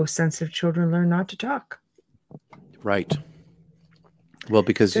most sensitive children learn not to talk. Right. Well,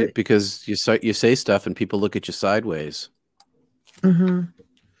 So, because you say stuff and people look at you sideways. mhm.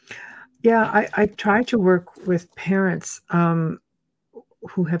 Yeah, I try to work with parents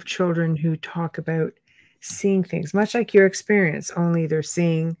who have children who talk about seeing things, much like your experience, only they're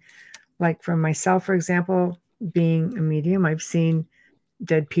seeing, like from myself, for example, being a medium, I've seen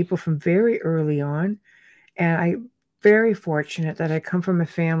dead people from very early on. And I'm very fortunate that I come from a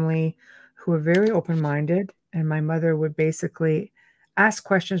family who are very open minded. And my mother would basically ask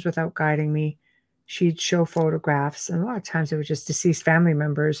questions without guiding me. She'd show photographs, and a lot of times it was just deceased family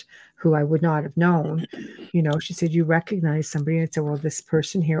members who I would not have known. She said, "You recognize somebody?" And I'd say, "Well, this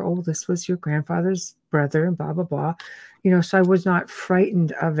person here, oh, this was your grandfather's brother," and blah, blah, blah. So I was not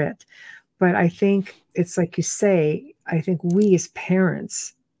frightened of it. But I think it's like you say, I think we as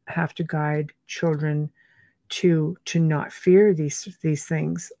parents have to guide children to not fear these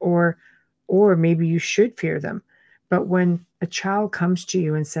things, or maybe you should fear them. But when a child comes to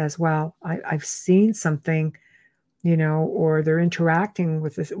you and says, well, I've seen something, or they're interacting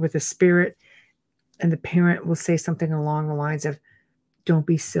with a spirit, and the parent will say something along the lines of, don't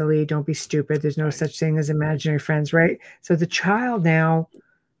be silly, don't be stupid, there's no Right. such thing as imaginary friends, right? So the child now,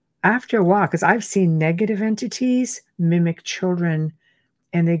 after a while, because I've seen negative entities mimic children,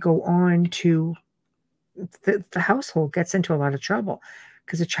 and they go on to the household gets into a lot of trouble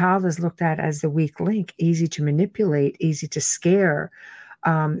because a child is looked at as the weak link, easy to manipulate, easy to scare.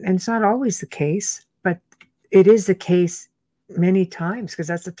 And it's not always the case, but it is the case many times, because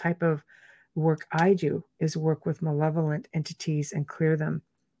that's the type of work I do, is work with malevolent entities and clear them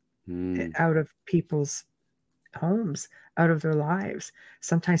Mm, out of people's homes, out of their lives.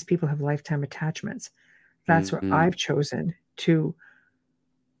 Sometimes people have lifetime attachments. That's where mm, I've chosen to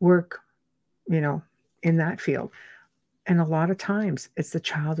work, you know, in that field. And a lot of times it's the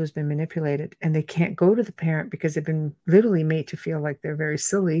child who's been manipulated, and they can't go to the parent because they've been literally made to feel like they're very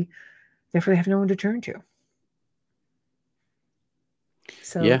silly. Therefore, they have no one to turn to.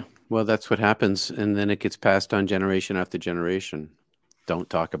 yeah. So, Well, that's what happens, and then it gets passed on generation after generation. Don't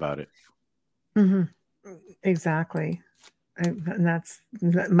talk about it. mhm, exactly. And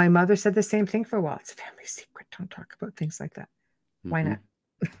my mother said the same thing for a while. It's a family secret. Don't talk about things like that. Why Hmm. not?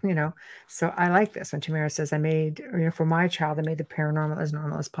 you know so I like this when Tamara says, I made, for my child, I made the paranormal as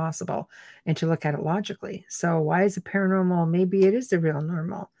normal as possible, and to look at it logically. So why is the paranormal? Maybe it is the real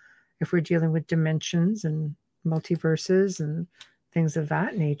normal if we're dealing with dimensions and multiverses and things of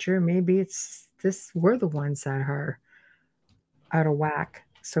that nature. Maybe it's this, we're the ones that are out of whack,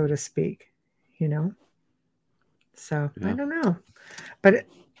 so to speak. you know so I Yeah. don't know, but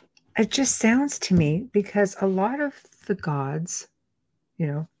it just sounds to me, because a lot of the gods, you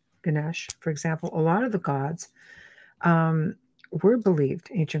know Ganesh, for example, a lot of the gods, um, were believed,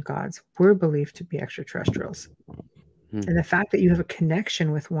 ancient gods were believed to be extraterrestrials. Hmm. And the fact that you have a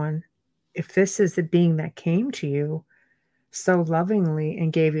connection with one, if this is the being that came to you so lovingly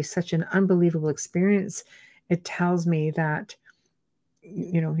and gave you such an unbelievable experience, it tells me that,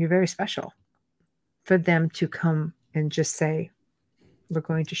 you're very special for them to come and just say, we're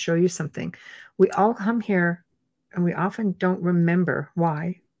going to show you something. We all come here, and we often don't remember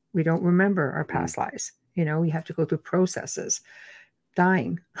why. We don't remember our Hmm. past lives. We have to go through processes,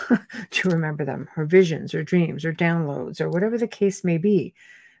 dying to remember them, or visions, or dreams, or downloads, or whatever the case may be.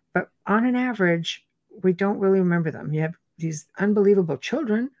 But on an average, we don't really remember them. You have these unbelievable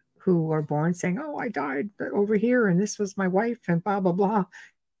children who are born saying, oh, I died over here, and this was my wife, and blah, blah, blah.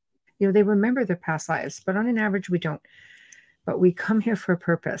 They remember their past lives, but on an average, we don't. But we come here for a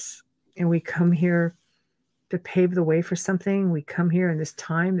purpose, and we come here to pave the way for something. We come here in this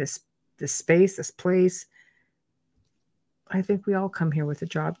time, this space, this place. I think we all come here with a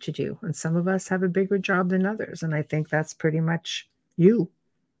job to do, and some of us have a bigger job than others. And I think that's pretty much you.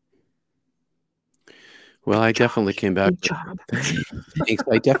 Well, I Good job. definitely came back Good with job. thanks.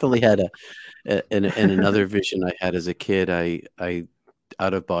 I definitely had and another vision I had as a kid. I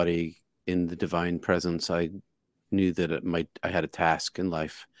out of body in the divine presence. I knew that I had a task in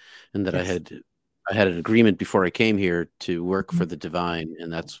life, and that Yes. I had an agreement before I came here to work Mhm. for the divine,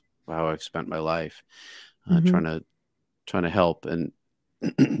 and that's how I've spent my life, Mhm. trying to help. And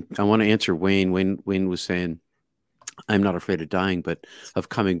I want to answer Wayne. Wayne was saying, "I'm not afraid of dying, but of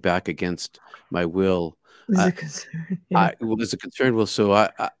coming back against my will." This is I, a concern. Yeah. I was a concerned will. So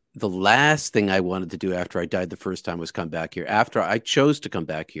the last thing I wanted to do after I died the first time was come back here. After I chose to come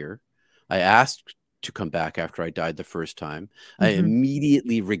back here, I asked to come back after I died the first time. I Mhm.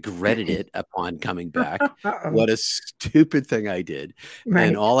 immediately regretted it upon coming back. Uh-oh. What a stupid thing I did. And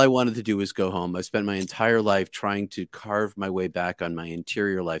Right. all I wanted to do was go home. I spent my entire life trying to carve my way back on my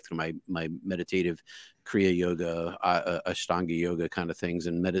interior life through my meditative Kriya Yoga, Ashtanga Yoga kind of things,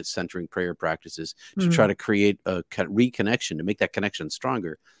 and centering prayer practices to try Mm. to create a reconnection, to make that connection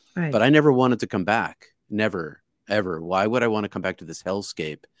stronger. But Right. I never wanted to come back. Never, ever. Why would I want to come back to this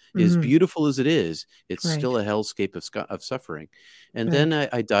hellscape? As Mhm. beautiful as it is, it's Right. still a hellscape of suffering. And then Right.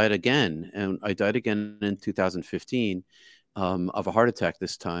 I died again, and I died again in 2015 of a heart attack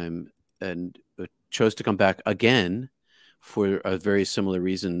this time, and chose to come back again for a very similar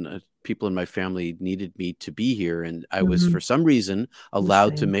reason. People in my family needed me to be here, and I was, for Mhm. some reason, The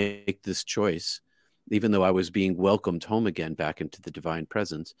allowed to same. make this choice. Even though I was being welcomed home again back into the divine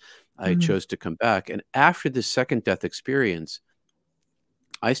presence, I Mhm. chose to come back. And after this second death experience,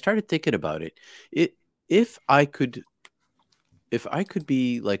 I started thinking about it. It if I could if I could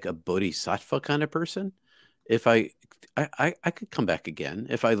be like a bodhisattva kind of person, if I could come back again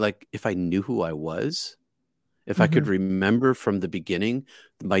if I knew who I was, if I could Mhm. remember from the beginning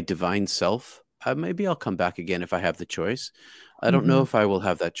my divine self, maybe I'll come back again if I have the choice. I don't know Mhm. if I will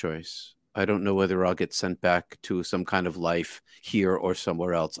have that choice. I don't know whether I'll get sent back to some kind of life here or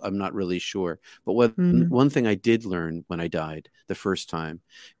somewhere else. I'm not really sure. But Mhm. one thing I did learn when I died the first time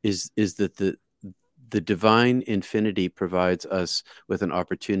is that the divine infinity provides us with an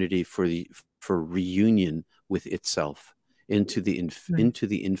opportunity for reunion with itself Right. into the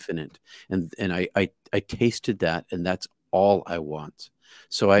infinite, and I tasted that, and that's all I want.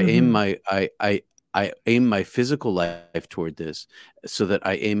 So Mhm. I aim my physical life toward this, so that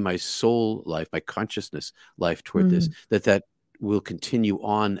I aim my soul life, my consciousness life toward this, Mhm. that will continue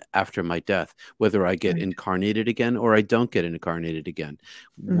on after my death, whether I get Right. incarnated again or I don't get incarnated again.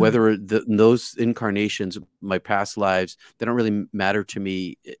 Mhm. Whether those incarnations, my past lives, they don't really matter to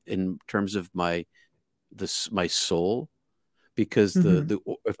me in terms of my soul, because Mhm. the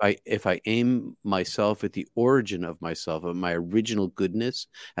if I aim myself at the origin of myself, at my original goodness,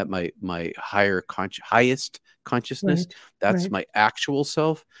 at my highest consciousness, Right. that's Right. my actual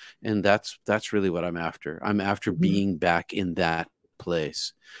self, and that's really what I'm after. I'm after Mhm. being back in that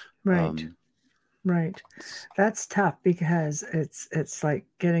place. Right. um Right. That's tough because it's like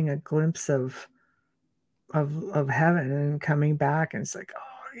getting a glimpse of heaven and coming back, and it's like,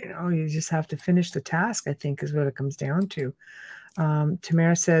 oh, you just have to finish the task, I think is what it comes down to.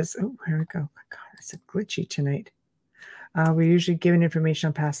 Tamara says, oh, here we go. My God, it's a glitchy tonight. We're usually given information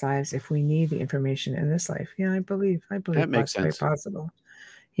on past lives if we need the information in this life. Yeah, I believe that makes that's very sense. possible.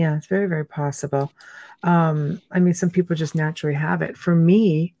 Yeah, it's very, very possible. I mean, some people just naturally have it. For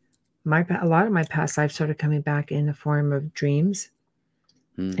me, a lot of my past lives started coming back in the form of dreams,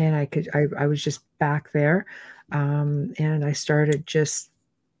 Hmm. and I was just back there, and I started just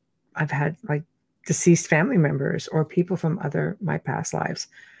I've had like deceased family members or people from other my past lives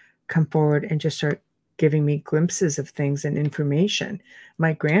come forward and just start giving me glimpses of things and information.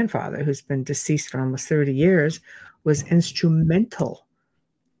 My grandfather, who's been deceased for almost 30 years, was instrumental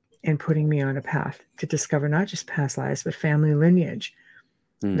in putting me on a path to discover not just past lives, but family lineage.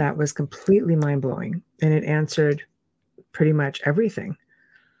 Hmm. That was completely mind blowing. And it answered pretty much everything.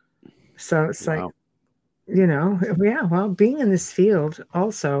 So it's like, Wow. yeah, well, being in this field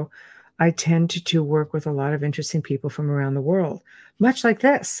also, I tend to work with a lot of interesting people from around the world, much like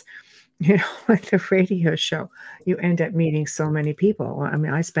this. With the radio show, you end up meeting so many people. I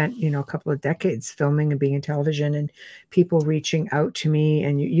mean, I spent, a couple of decades filming and being in television, and people reaching out to me,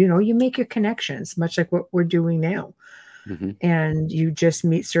 and you make your connections, much like what we're doing now. Hmm. And you just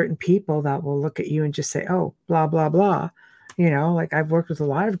meet certain people that will look at you and just say, oh, blah, blah, blah. Like I've worked with a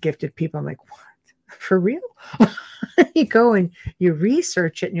lot of gifted people. I'm like, what? For real? You go and you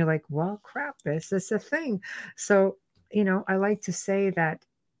research it and you're like, well, crap, this is a thing. So, I like to say that,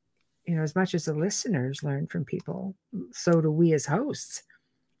 as much as the listeners learn from people, so do we as hosts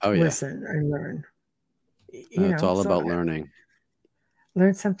Oh yeah. listen and learn. It's all So about I learning.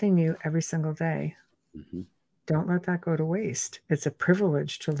 learn something new every single day. Mhm. Don't let that go to waste. It's a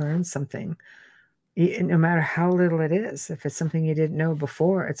privilege to learn something, no matter how little it is. If it's something you didn't know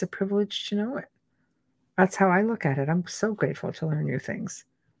before, it's a privilege to know it. That's how I look at it. I'm so grateful to learn new things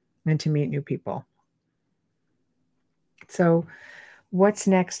and to meet new people. So, what's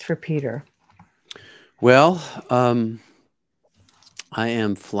next for Peter? Well, I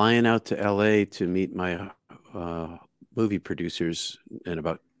am flying out to LA to meet my movie producers in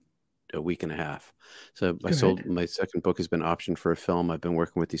about a week and a half. So Good. my second book has been optioned for a film. I've been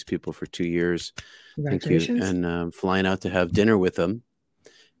working with these people for 2 years. Thank you. Congratulations. And flying out to have dinner with them.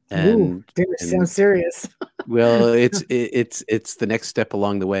 Ooh, And dinner and sounds serious. well, it's the next step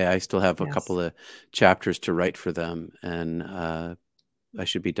along the way. I still have a Yes. couple of chapters to write for them, and I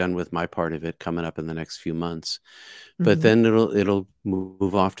should be done with my part of it coming up in the next few months. But Mhm. then it'll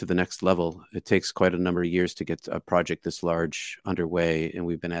move off to the next level. It takes quite a number of years to get a project this large underway, and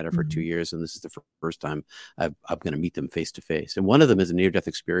we've been at it for 2 Mhm. years, and this is the first time I'm going to meet them face to face. And one of them is a near-death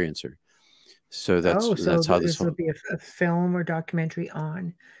experiencer. So Oh, so that's how this this will whole be a film or documentary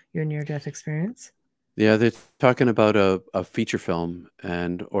on your near-death experience? yeah, they're talking about a feature film,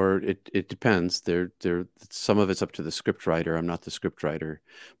 and or it depends. They're some of it's up to the script writer. I'm not the script writer,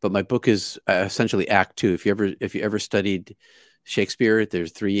 but my book is essentially Act Two. If you ever studied Shakespeare,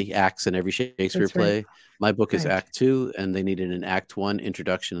 there's three acts in every Shakespeare That's right. play. My book is Right. Act Two, and they needed an Act One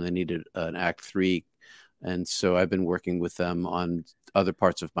introduction, and they needed an Act Three, and so I've been working with them on other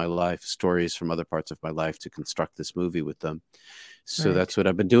parts of my life, stories from other parts of my life to construct this movie with them. So Right. that's what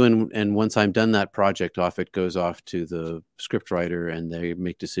I've been doing. And once I'm done that project off, it goes off to the script writer and they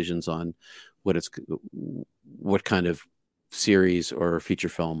make decisions on what it's what kind of series or feature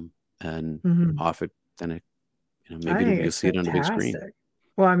film, and Mhm. off it then it, I maybe think you'll it's see it on the big screen. fantastic.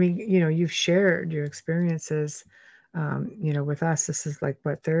 Well, I mean, you've shared your experiences, with us. This is like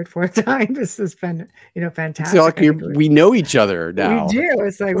what, third, fourth time. This has been, It's like fantastic. I think we know each other we now. do.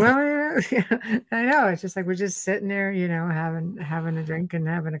 It's like, well, yeah, I know. It's just like we're just sitting there, having a drink and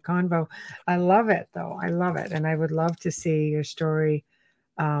having a convo. I love it, though. I love it, and I would love to see your story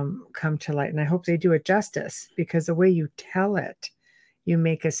come to light. And I hope they do it justice because the way you tell it, you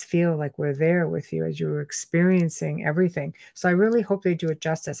make us feel like we're there with you as you were experiencing everything. So I really hope they do it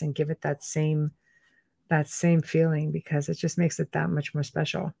justice and give it that same feeling because it just makes it that much more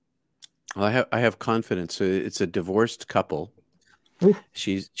special. Well, I have confidence. So it's a divorced couple. Ooh,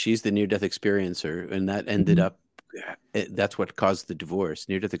 She's the near death experiencer, and that ended mhm. up that's what caused the divorce.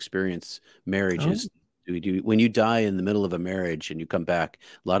 Near death experience Oh, marriages. We do when you die in the middle of a marriage and you come back.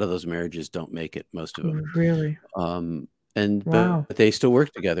 A lot of those marriages don't make it. Most of them. really? Um, and Wow. but they still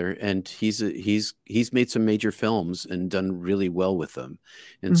work together. And he's made some major films and done really well with them.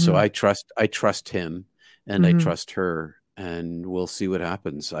 And so Hmm. I trust him, and I Hmm. trust her, and we'll see what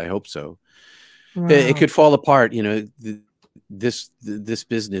happens. I hope so. It Wow. could fall apart, this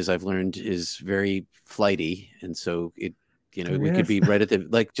business I've learned is very flighty, and so It we could is. be right at the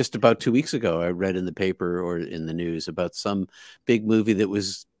like just about 2 weeks ago I read in the paper or in the news about some big movie that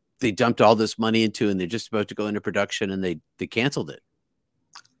was they dumped all this money into and they're just about to go into production and they canceled it.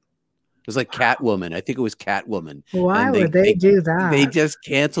 It was like Catwoman. I think it was Catwoman, Why and would they do they that? just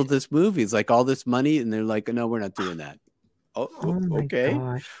canceled this movie. It's like all this money, and they're like, no, we're not doing that. Oh, Oh my okay.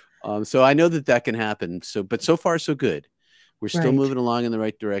 gosh. So I know that can happen. So, but so far so good. We're still Right. moving along in the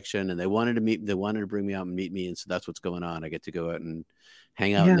right direction, and they wanted to meet. They wanted to bring me out and meet me, and so that's what's going on. I get to go out and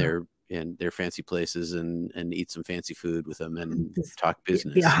hang out Yeah. in their fancy places and eat some fancy food with them and Just talk be a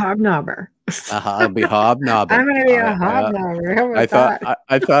business. hobnobber. I'll be hobnobbing. I'm gonna be a hobnobber. How about that?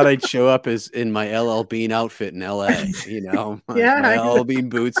 I thought I'd show up as in my LL Bean outfit in LA, my Yeah. LL Bean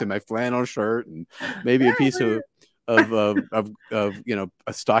boots and my flannel shirt and maybe a piece Yeah. of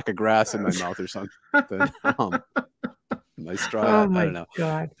a stalk of grass in my mouth or something. My straw, Oh I my don't know.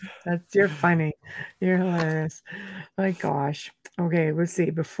 God. You're funny. You're hilarious. My gosh. Okay, let's see.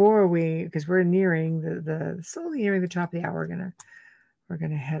 Because we're nearing the slowly nearing the top of the hour, we're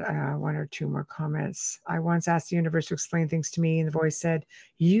gonna hit one or two more comments. I once asked the universe to explain things to me, and the voice said,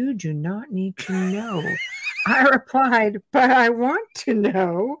 "You do not need to know." I replied, "But I want to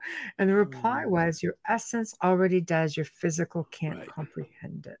know." And the reply was, "Your essence already does. Your physical can't Right.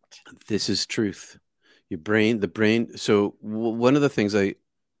 comprehend it." This is truth. The brain. So one of the things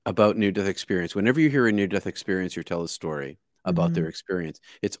about near death experience, whenever you hear a near death experience, you tell a story about Hmm. their experience.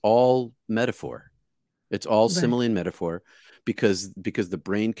 It's all metaphor. It's all Right. simile and metaphor because the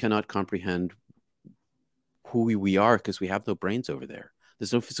brain cannot comprehend who we are because we have no brains over there.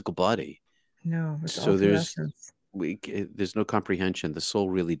 There's no physical body. No, it's all So through essence. there's no comprehension. The soul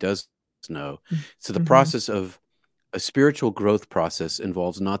really does know. So the Mm-hmm. process of A spiritual growth process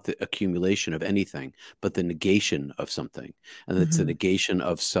involves not the accumulation of anything, but the negation of something, and it's the negation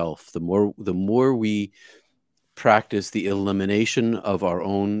of self. The more we practice the elimination of our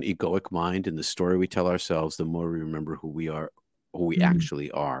own egoic mind and the story we tell ourselves, the more we remember who we are, who we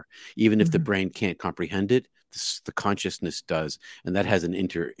actually are. Even if the brain can't comprehend it, the consciousness does, and that has an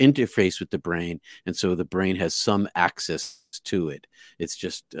interface with the brain, and so the brain has some access to it. It's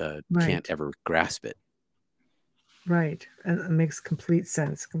just can't ever grasp it. Right. And it makes complete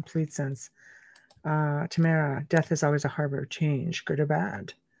sense. Complete sense. Tamara, death is always a harbor of change, good or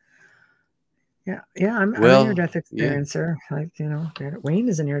bad. Yeah. Yeah. I'm a near-death experiencer. Yeah. Like, you know, Wayne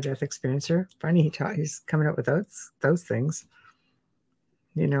is a near-death experiencer. Funny, he's coming up with those things,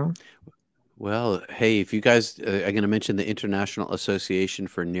 you know. Well, hey, if you guys are going to mention the International Association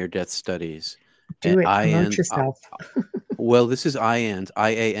for Near-Death Studies. Do it. Promote yourself. Well, this is IANDS,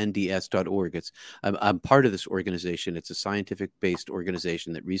 IANDS.org. I'm part of this organization. It's a scientific-based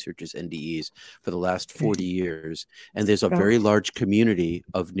organization that researches NDEs for the last 40 years. And there's a very large community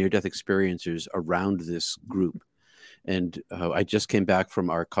of near-death experiencers around this group. And I just came back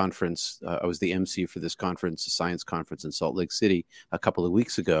from our conference. I was the MC for this conference, a science conference in Salt Lake City a couple of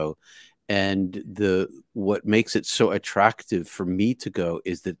weeks ago. And what makes it so attractive for me to go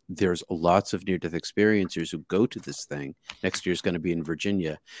is that there's lots of near-death experiencers who go to this thing. Next year is going to be in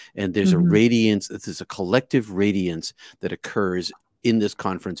Virginia. And there's a radiance, there's a collective radiance that occurs in this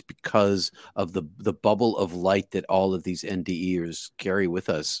conference because of the bubble of light that all of these NDEers carry with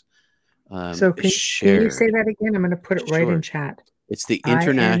us. So can you say that again? I'm going to put it right in chat. It's the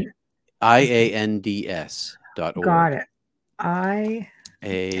internet, IANDS.org. Got it. IANDS.org.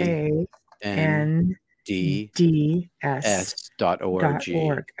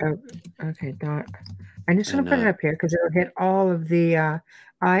 Oh, okay. I just want to put it up here because it'll hit all of the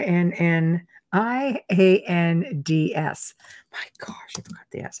IANDS. My gosh, I forgot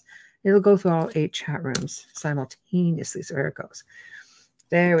the S. It'll go through all 8 chat rooms simultaneously. So here it goes.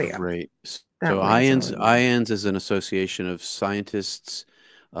 There we go. Great. So IANDS is an association of scientists,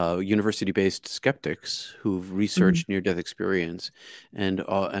 university-based skeptics who've researched near-death experience, and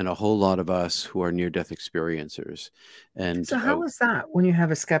a whole lot of us who are near-death experiencers. And so, how is that when you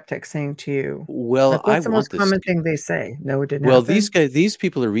have a skeptic saying to you, "Well, like, what's the most common thing they say? No, it didn't." Well, happen? these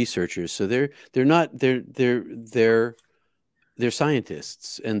people are researchers, so they're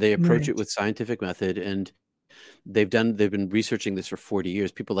scientists, and they approach it with scientific method, and they've been researching this for 40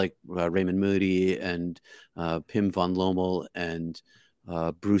 years. People like Raymond Moody and Pim von Lommel and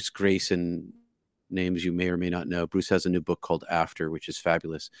Bruce Grayson, names you may or may not know. Bruce has a new book called After, which is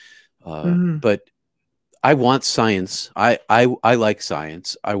fabulous. But I want science. I like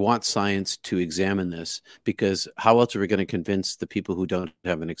science. I want science to examine this, because how else are we going to convince the people who don't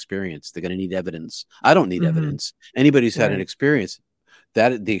have an experience? They're going to need evidence. I don't need evidence. Anybody who's had an experience,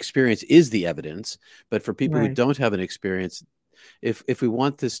 that the experience is the evidence. But for people who don't have an experience, if we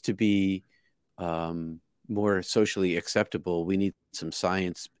want this to be more socially acceptable, we need some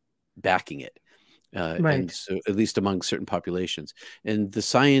science backing it. And so, at least among certain populations. And the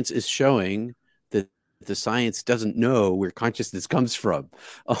science is showing that the science doesn't know where consciousness comes from,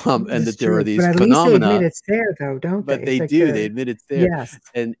 and that there are these phenomena. They admit it's there, though, don't they? But they do. They admit it's there. Yes,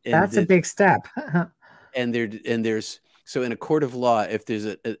 and that's a big step. And there's so in a court of law, if there's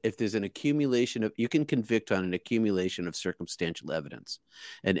an accumulation of, you can convict on an accumulation of circumstantial evidence,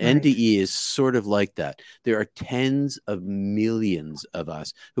 and NDE is sort of like that. There are tens of millions of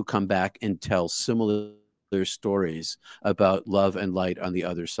us who come back and tell similar stories about love and light on the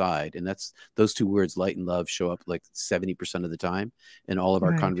other side, and that's those two words, light and love, show up like 70% of the time in all of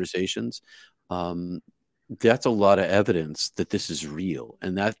our conversations. That's a lot of evidence that this is real,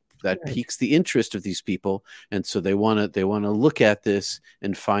 and that piques the interest of these people, and so they want to look at this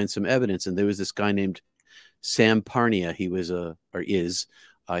and find some evidence. And there was this guy named Sam Parnia. He was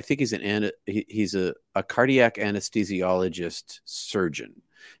I think he's a cardiac anesthesiologist surgeon,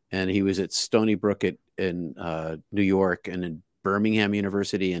 and he was at Stony Brook in New York, and in Birmingham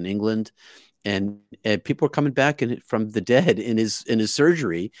University in England, and people were coming back from the dead in his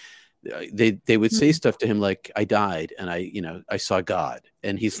surgery. They would say stuff to him like, "I died and I saw God,"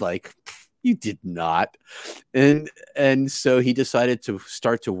 and he's like, "You did not." And so he decided to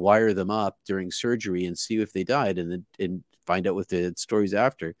start to wire them up during surgery and see if they died, and find out what the stories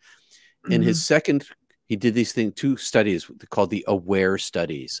after. In his second, he did these 2 studies called the AWARE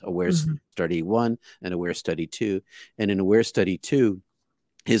studies, AWARE Study 1 and AWARE Study 2. And in AWARE Study 2,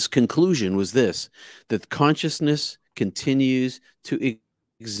 his conclusion was this: that consciousness continues to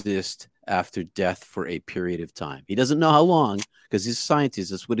exist after death for a period of time. He doesn't know how long, because he's a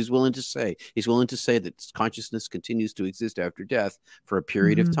scientist. That's what he's willing to say. He's willing to say that consciousness continues to exist after death for a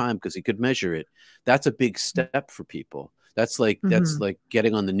period of time because he could measure it. That's a big step for people. That's like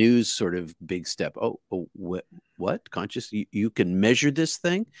getting on the news sort of big step. Oh, what? Conscious? You can measure this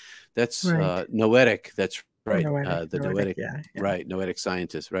thing? That's noetic. That's right. Noetic, right? Noetic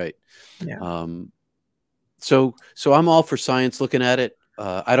scientist, right? Yeah. So I'm all for science looking at it.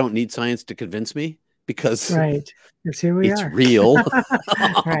 I don't need science to convince me because here we it's are. real.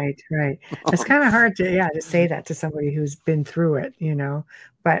 Right. It's kind of hard to say that to somebody who's been through it,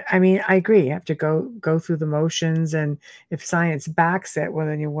 But I mean, I agree. You have to go through the motions, and if science backs it, well,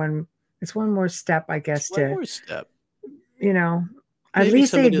 then it's one more step, I guess. One more step. At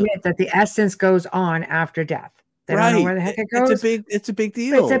least they admit that the essence goes on after death. They don't know where the heck it goes. It's a big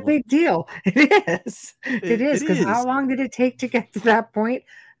deal. It's a big deal. It is. It is, because how long did it take to get to that point?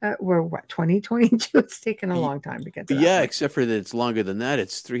 We're 2022. It's taken a long time to get to that point. Except for that it's longer than that.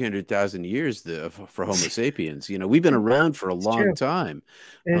 It's 300,000 years for Homo sapiens. We've been around for a long time.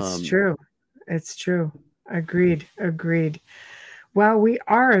 It's true. It's true. Agreed. Well, we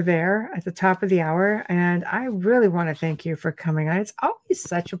are there at the top of the hour, and I really want to thank you for coming on. It's always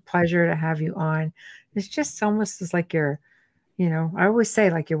such a pleasure to have you on. It's just almost as like you're, I always say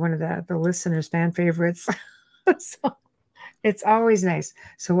like you're one of the listeners' fan favorites. So it's always nice.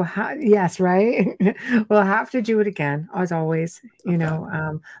 So yes, right? We'll have to do it again, as always.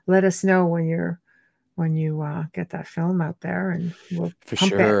 Let us know when you get that film out there, and we'll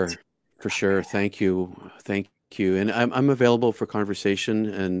pump it. For sure. Thank you. And I'm available for conversation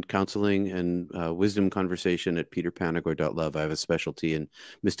and counseling and wisdom conversation at peterpanagore.love. I have a specialty in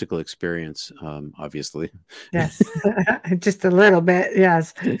mystical experience, obviously. Yes, just a little bit.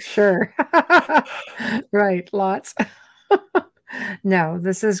 Yes, sure. Right, lots. No,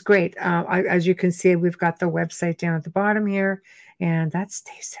 this is great. As you can see, we've got the website down at the bottom here, and that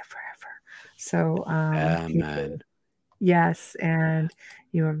stays there forever. So, man. Yes, and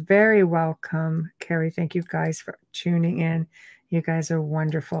you are very welcome, Carrie. Thank you guys for tuning in. You guys are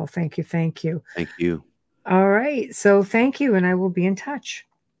wonderful. Thank you. Thank you. All right. So thank you, and I will be in touch.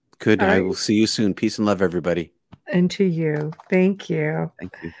 Good. I will see you soon. Peace and love, everybody. And to you. Thank you.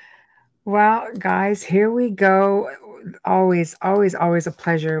 Thank you. Well, guys, here we go. Always a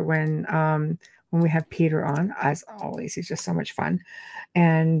pleasure when we have Peter on. As always, he's just so much fun.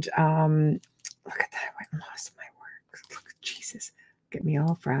 And look at that. I went and lost my words. Jesus. Get me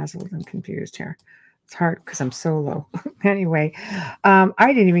all frazzled and confused here. It's hard because I'm solo. Anyway, I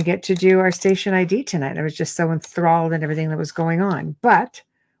didn't even get to do our station ID tonight. I was just so enthralled in everything that was going on. But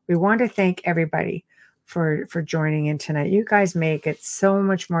we want to thank everybody for joining in tonight. You guys make it so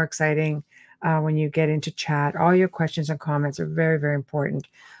much more exciting when you get into chat. All your questions and comments are very, very important.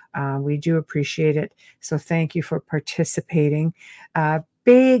 We do appreciate it. So thank you for participating.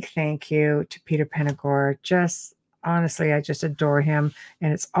 Big thank you to Peter Panagore. Honestly, I just adore him,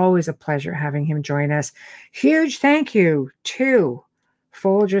 and it's always a pleasure having him join us. Huge thank you to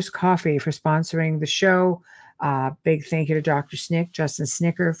Folgers Coffee for sponsoring the show. Big thank you to Dr. Snick, Justin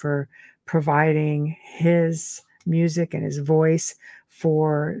Snicker, for providing his music and his voice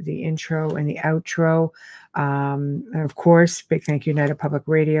for the intro and the outro. And of course, big thank you, United Public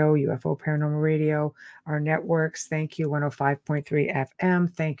Radio, UFO Paranormal Radio, our networks. Thank you, 105.3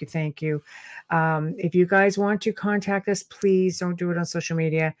 FM. Thank you. If you guys want to contact us, please don't do it on social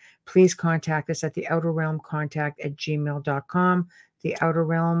media. Please contact us at theouterrealmcontact@gmail.com.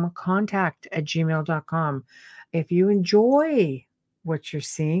 Theouterrealmcontact@gmail.com. If you enjoy what you're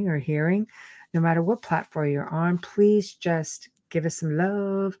seeing or hearing, no matter what platform you're on, please just give us some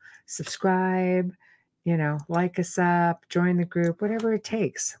love, subscribe, like us up, join the group, whatever it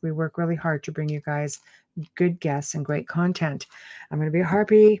takes. We work really hard to bring you guys good guests and great content. I'm going to be a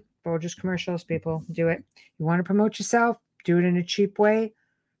harpy. Folgers commercials, people, do it. You want to promote yourself? Do it in a cheap way.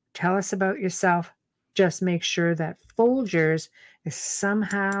 Tell us about yourself. Just make sure that Folgers is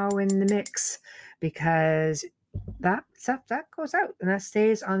somehow in the mix, because that stuff that goes out and that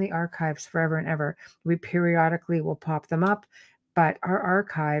stays on the archives forever and ever. We periodically will pop them up, but our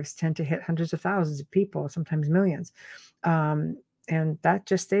archives tend to hit hundreds of thousands of people, sometimes millions. And that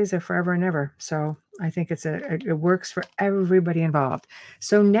just stays there forever and ever. So I think it works for everybody involved.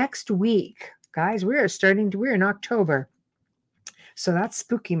 So next week, guys, we're in October. So that's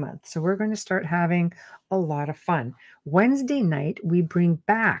spooky month. So we're going to start having a lot of fun. Wednesday night, we bring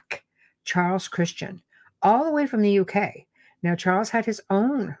back Charles Christian, all the way from the UK. Now, Charles had his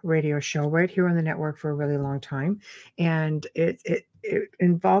own radio show right here on the network for a really long time, and it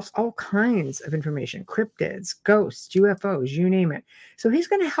involves all kinds of information: cryptids, ghosts, UFOs, you name it. So he's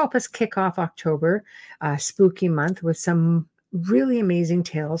going to help us kick off October, spooky month, with some really amazing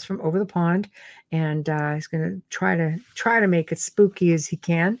tales from over the pond, and he's going to try to make it spooky as he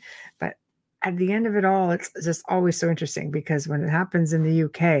can. But at the end of it all, it's just always so interesting, because when it happens in the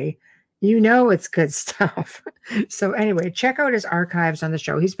UK, it's good stuff. So anyway, check out his archives on the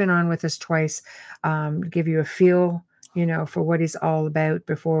show. He's been on with us twice, to give you a feel, for what he's all about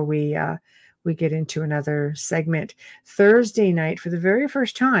before we get into another segment. Thursday night, for the very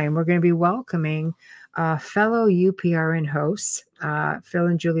first time, we're going to be welcoming fellow UPRN hosts, Phil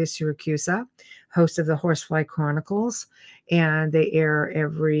and Julia Syracusa, host of the Horsefly Chronicles, and they air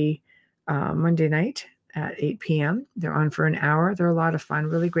every Monday night at 8 p.m. They're on for an hour. They're a lot of fun,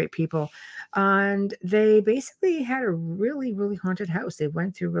 really great people. And they basically had a really, really haunted house. They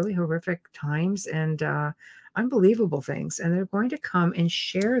went through really horrific times and unbelievable things. And they're going to come and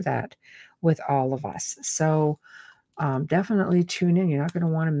share that with all of us. So definitely tune in. You're not going to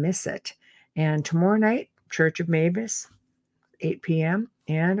want to miss it. And tomorrow night, Church of Mavis, 8 p.m.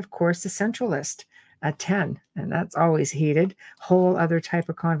 And of course, the Centralist at 10. And that's always heated. Whole other type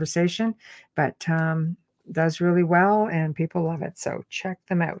of conversation, but does really well and people love it. So check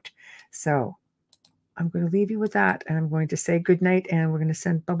them out. So I'm going to leave you with that, and I'm going to say good night, and we're going to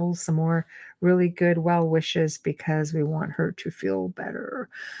send Bubbles some more really good well wishes, because we want her to feel better.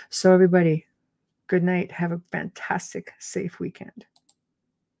 So everybody, good night. Have a fantastic, safe weekend.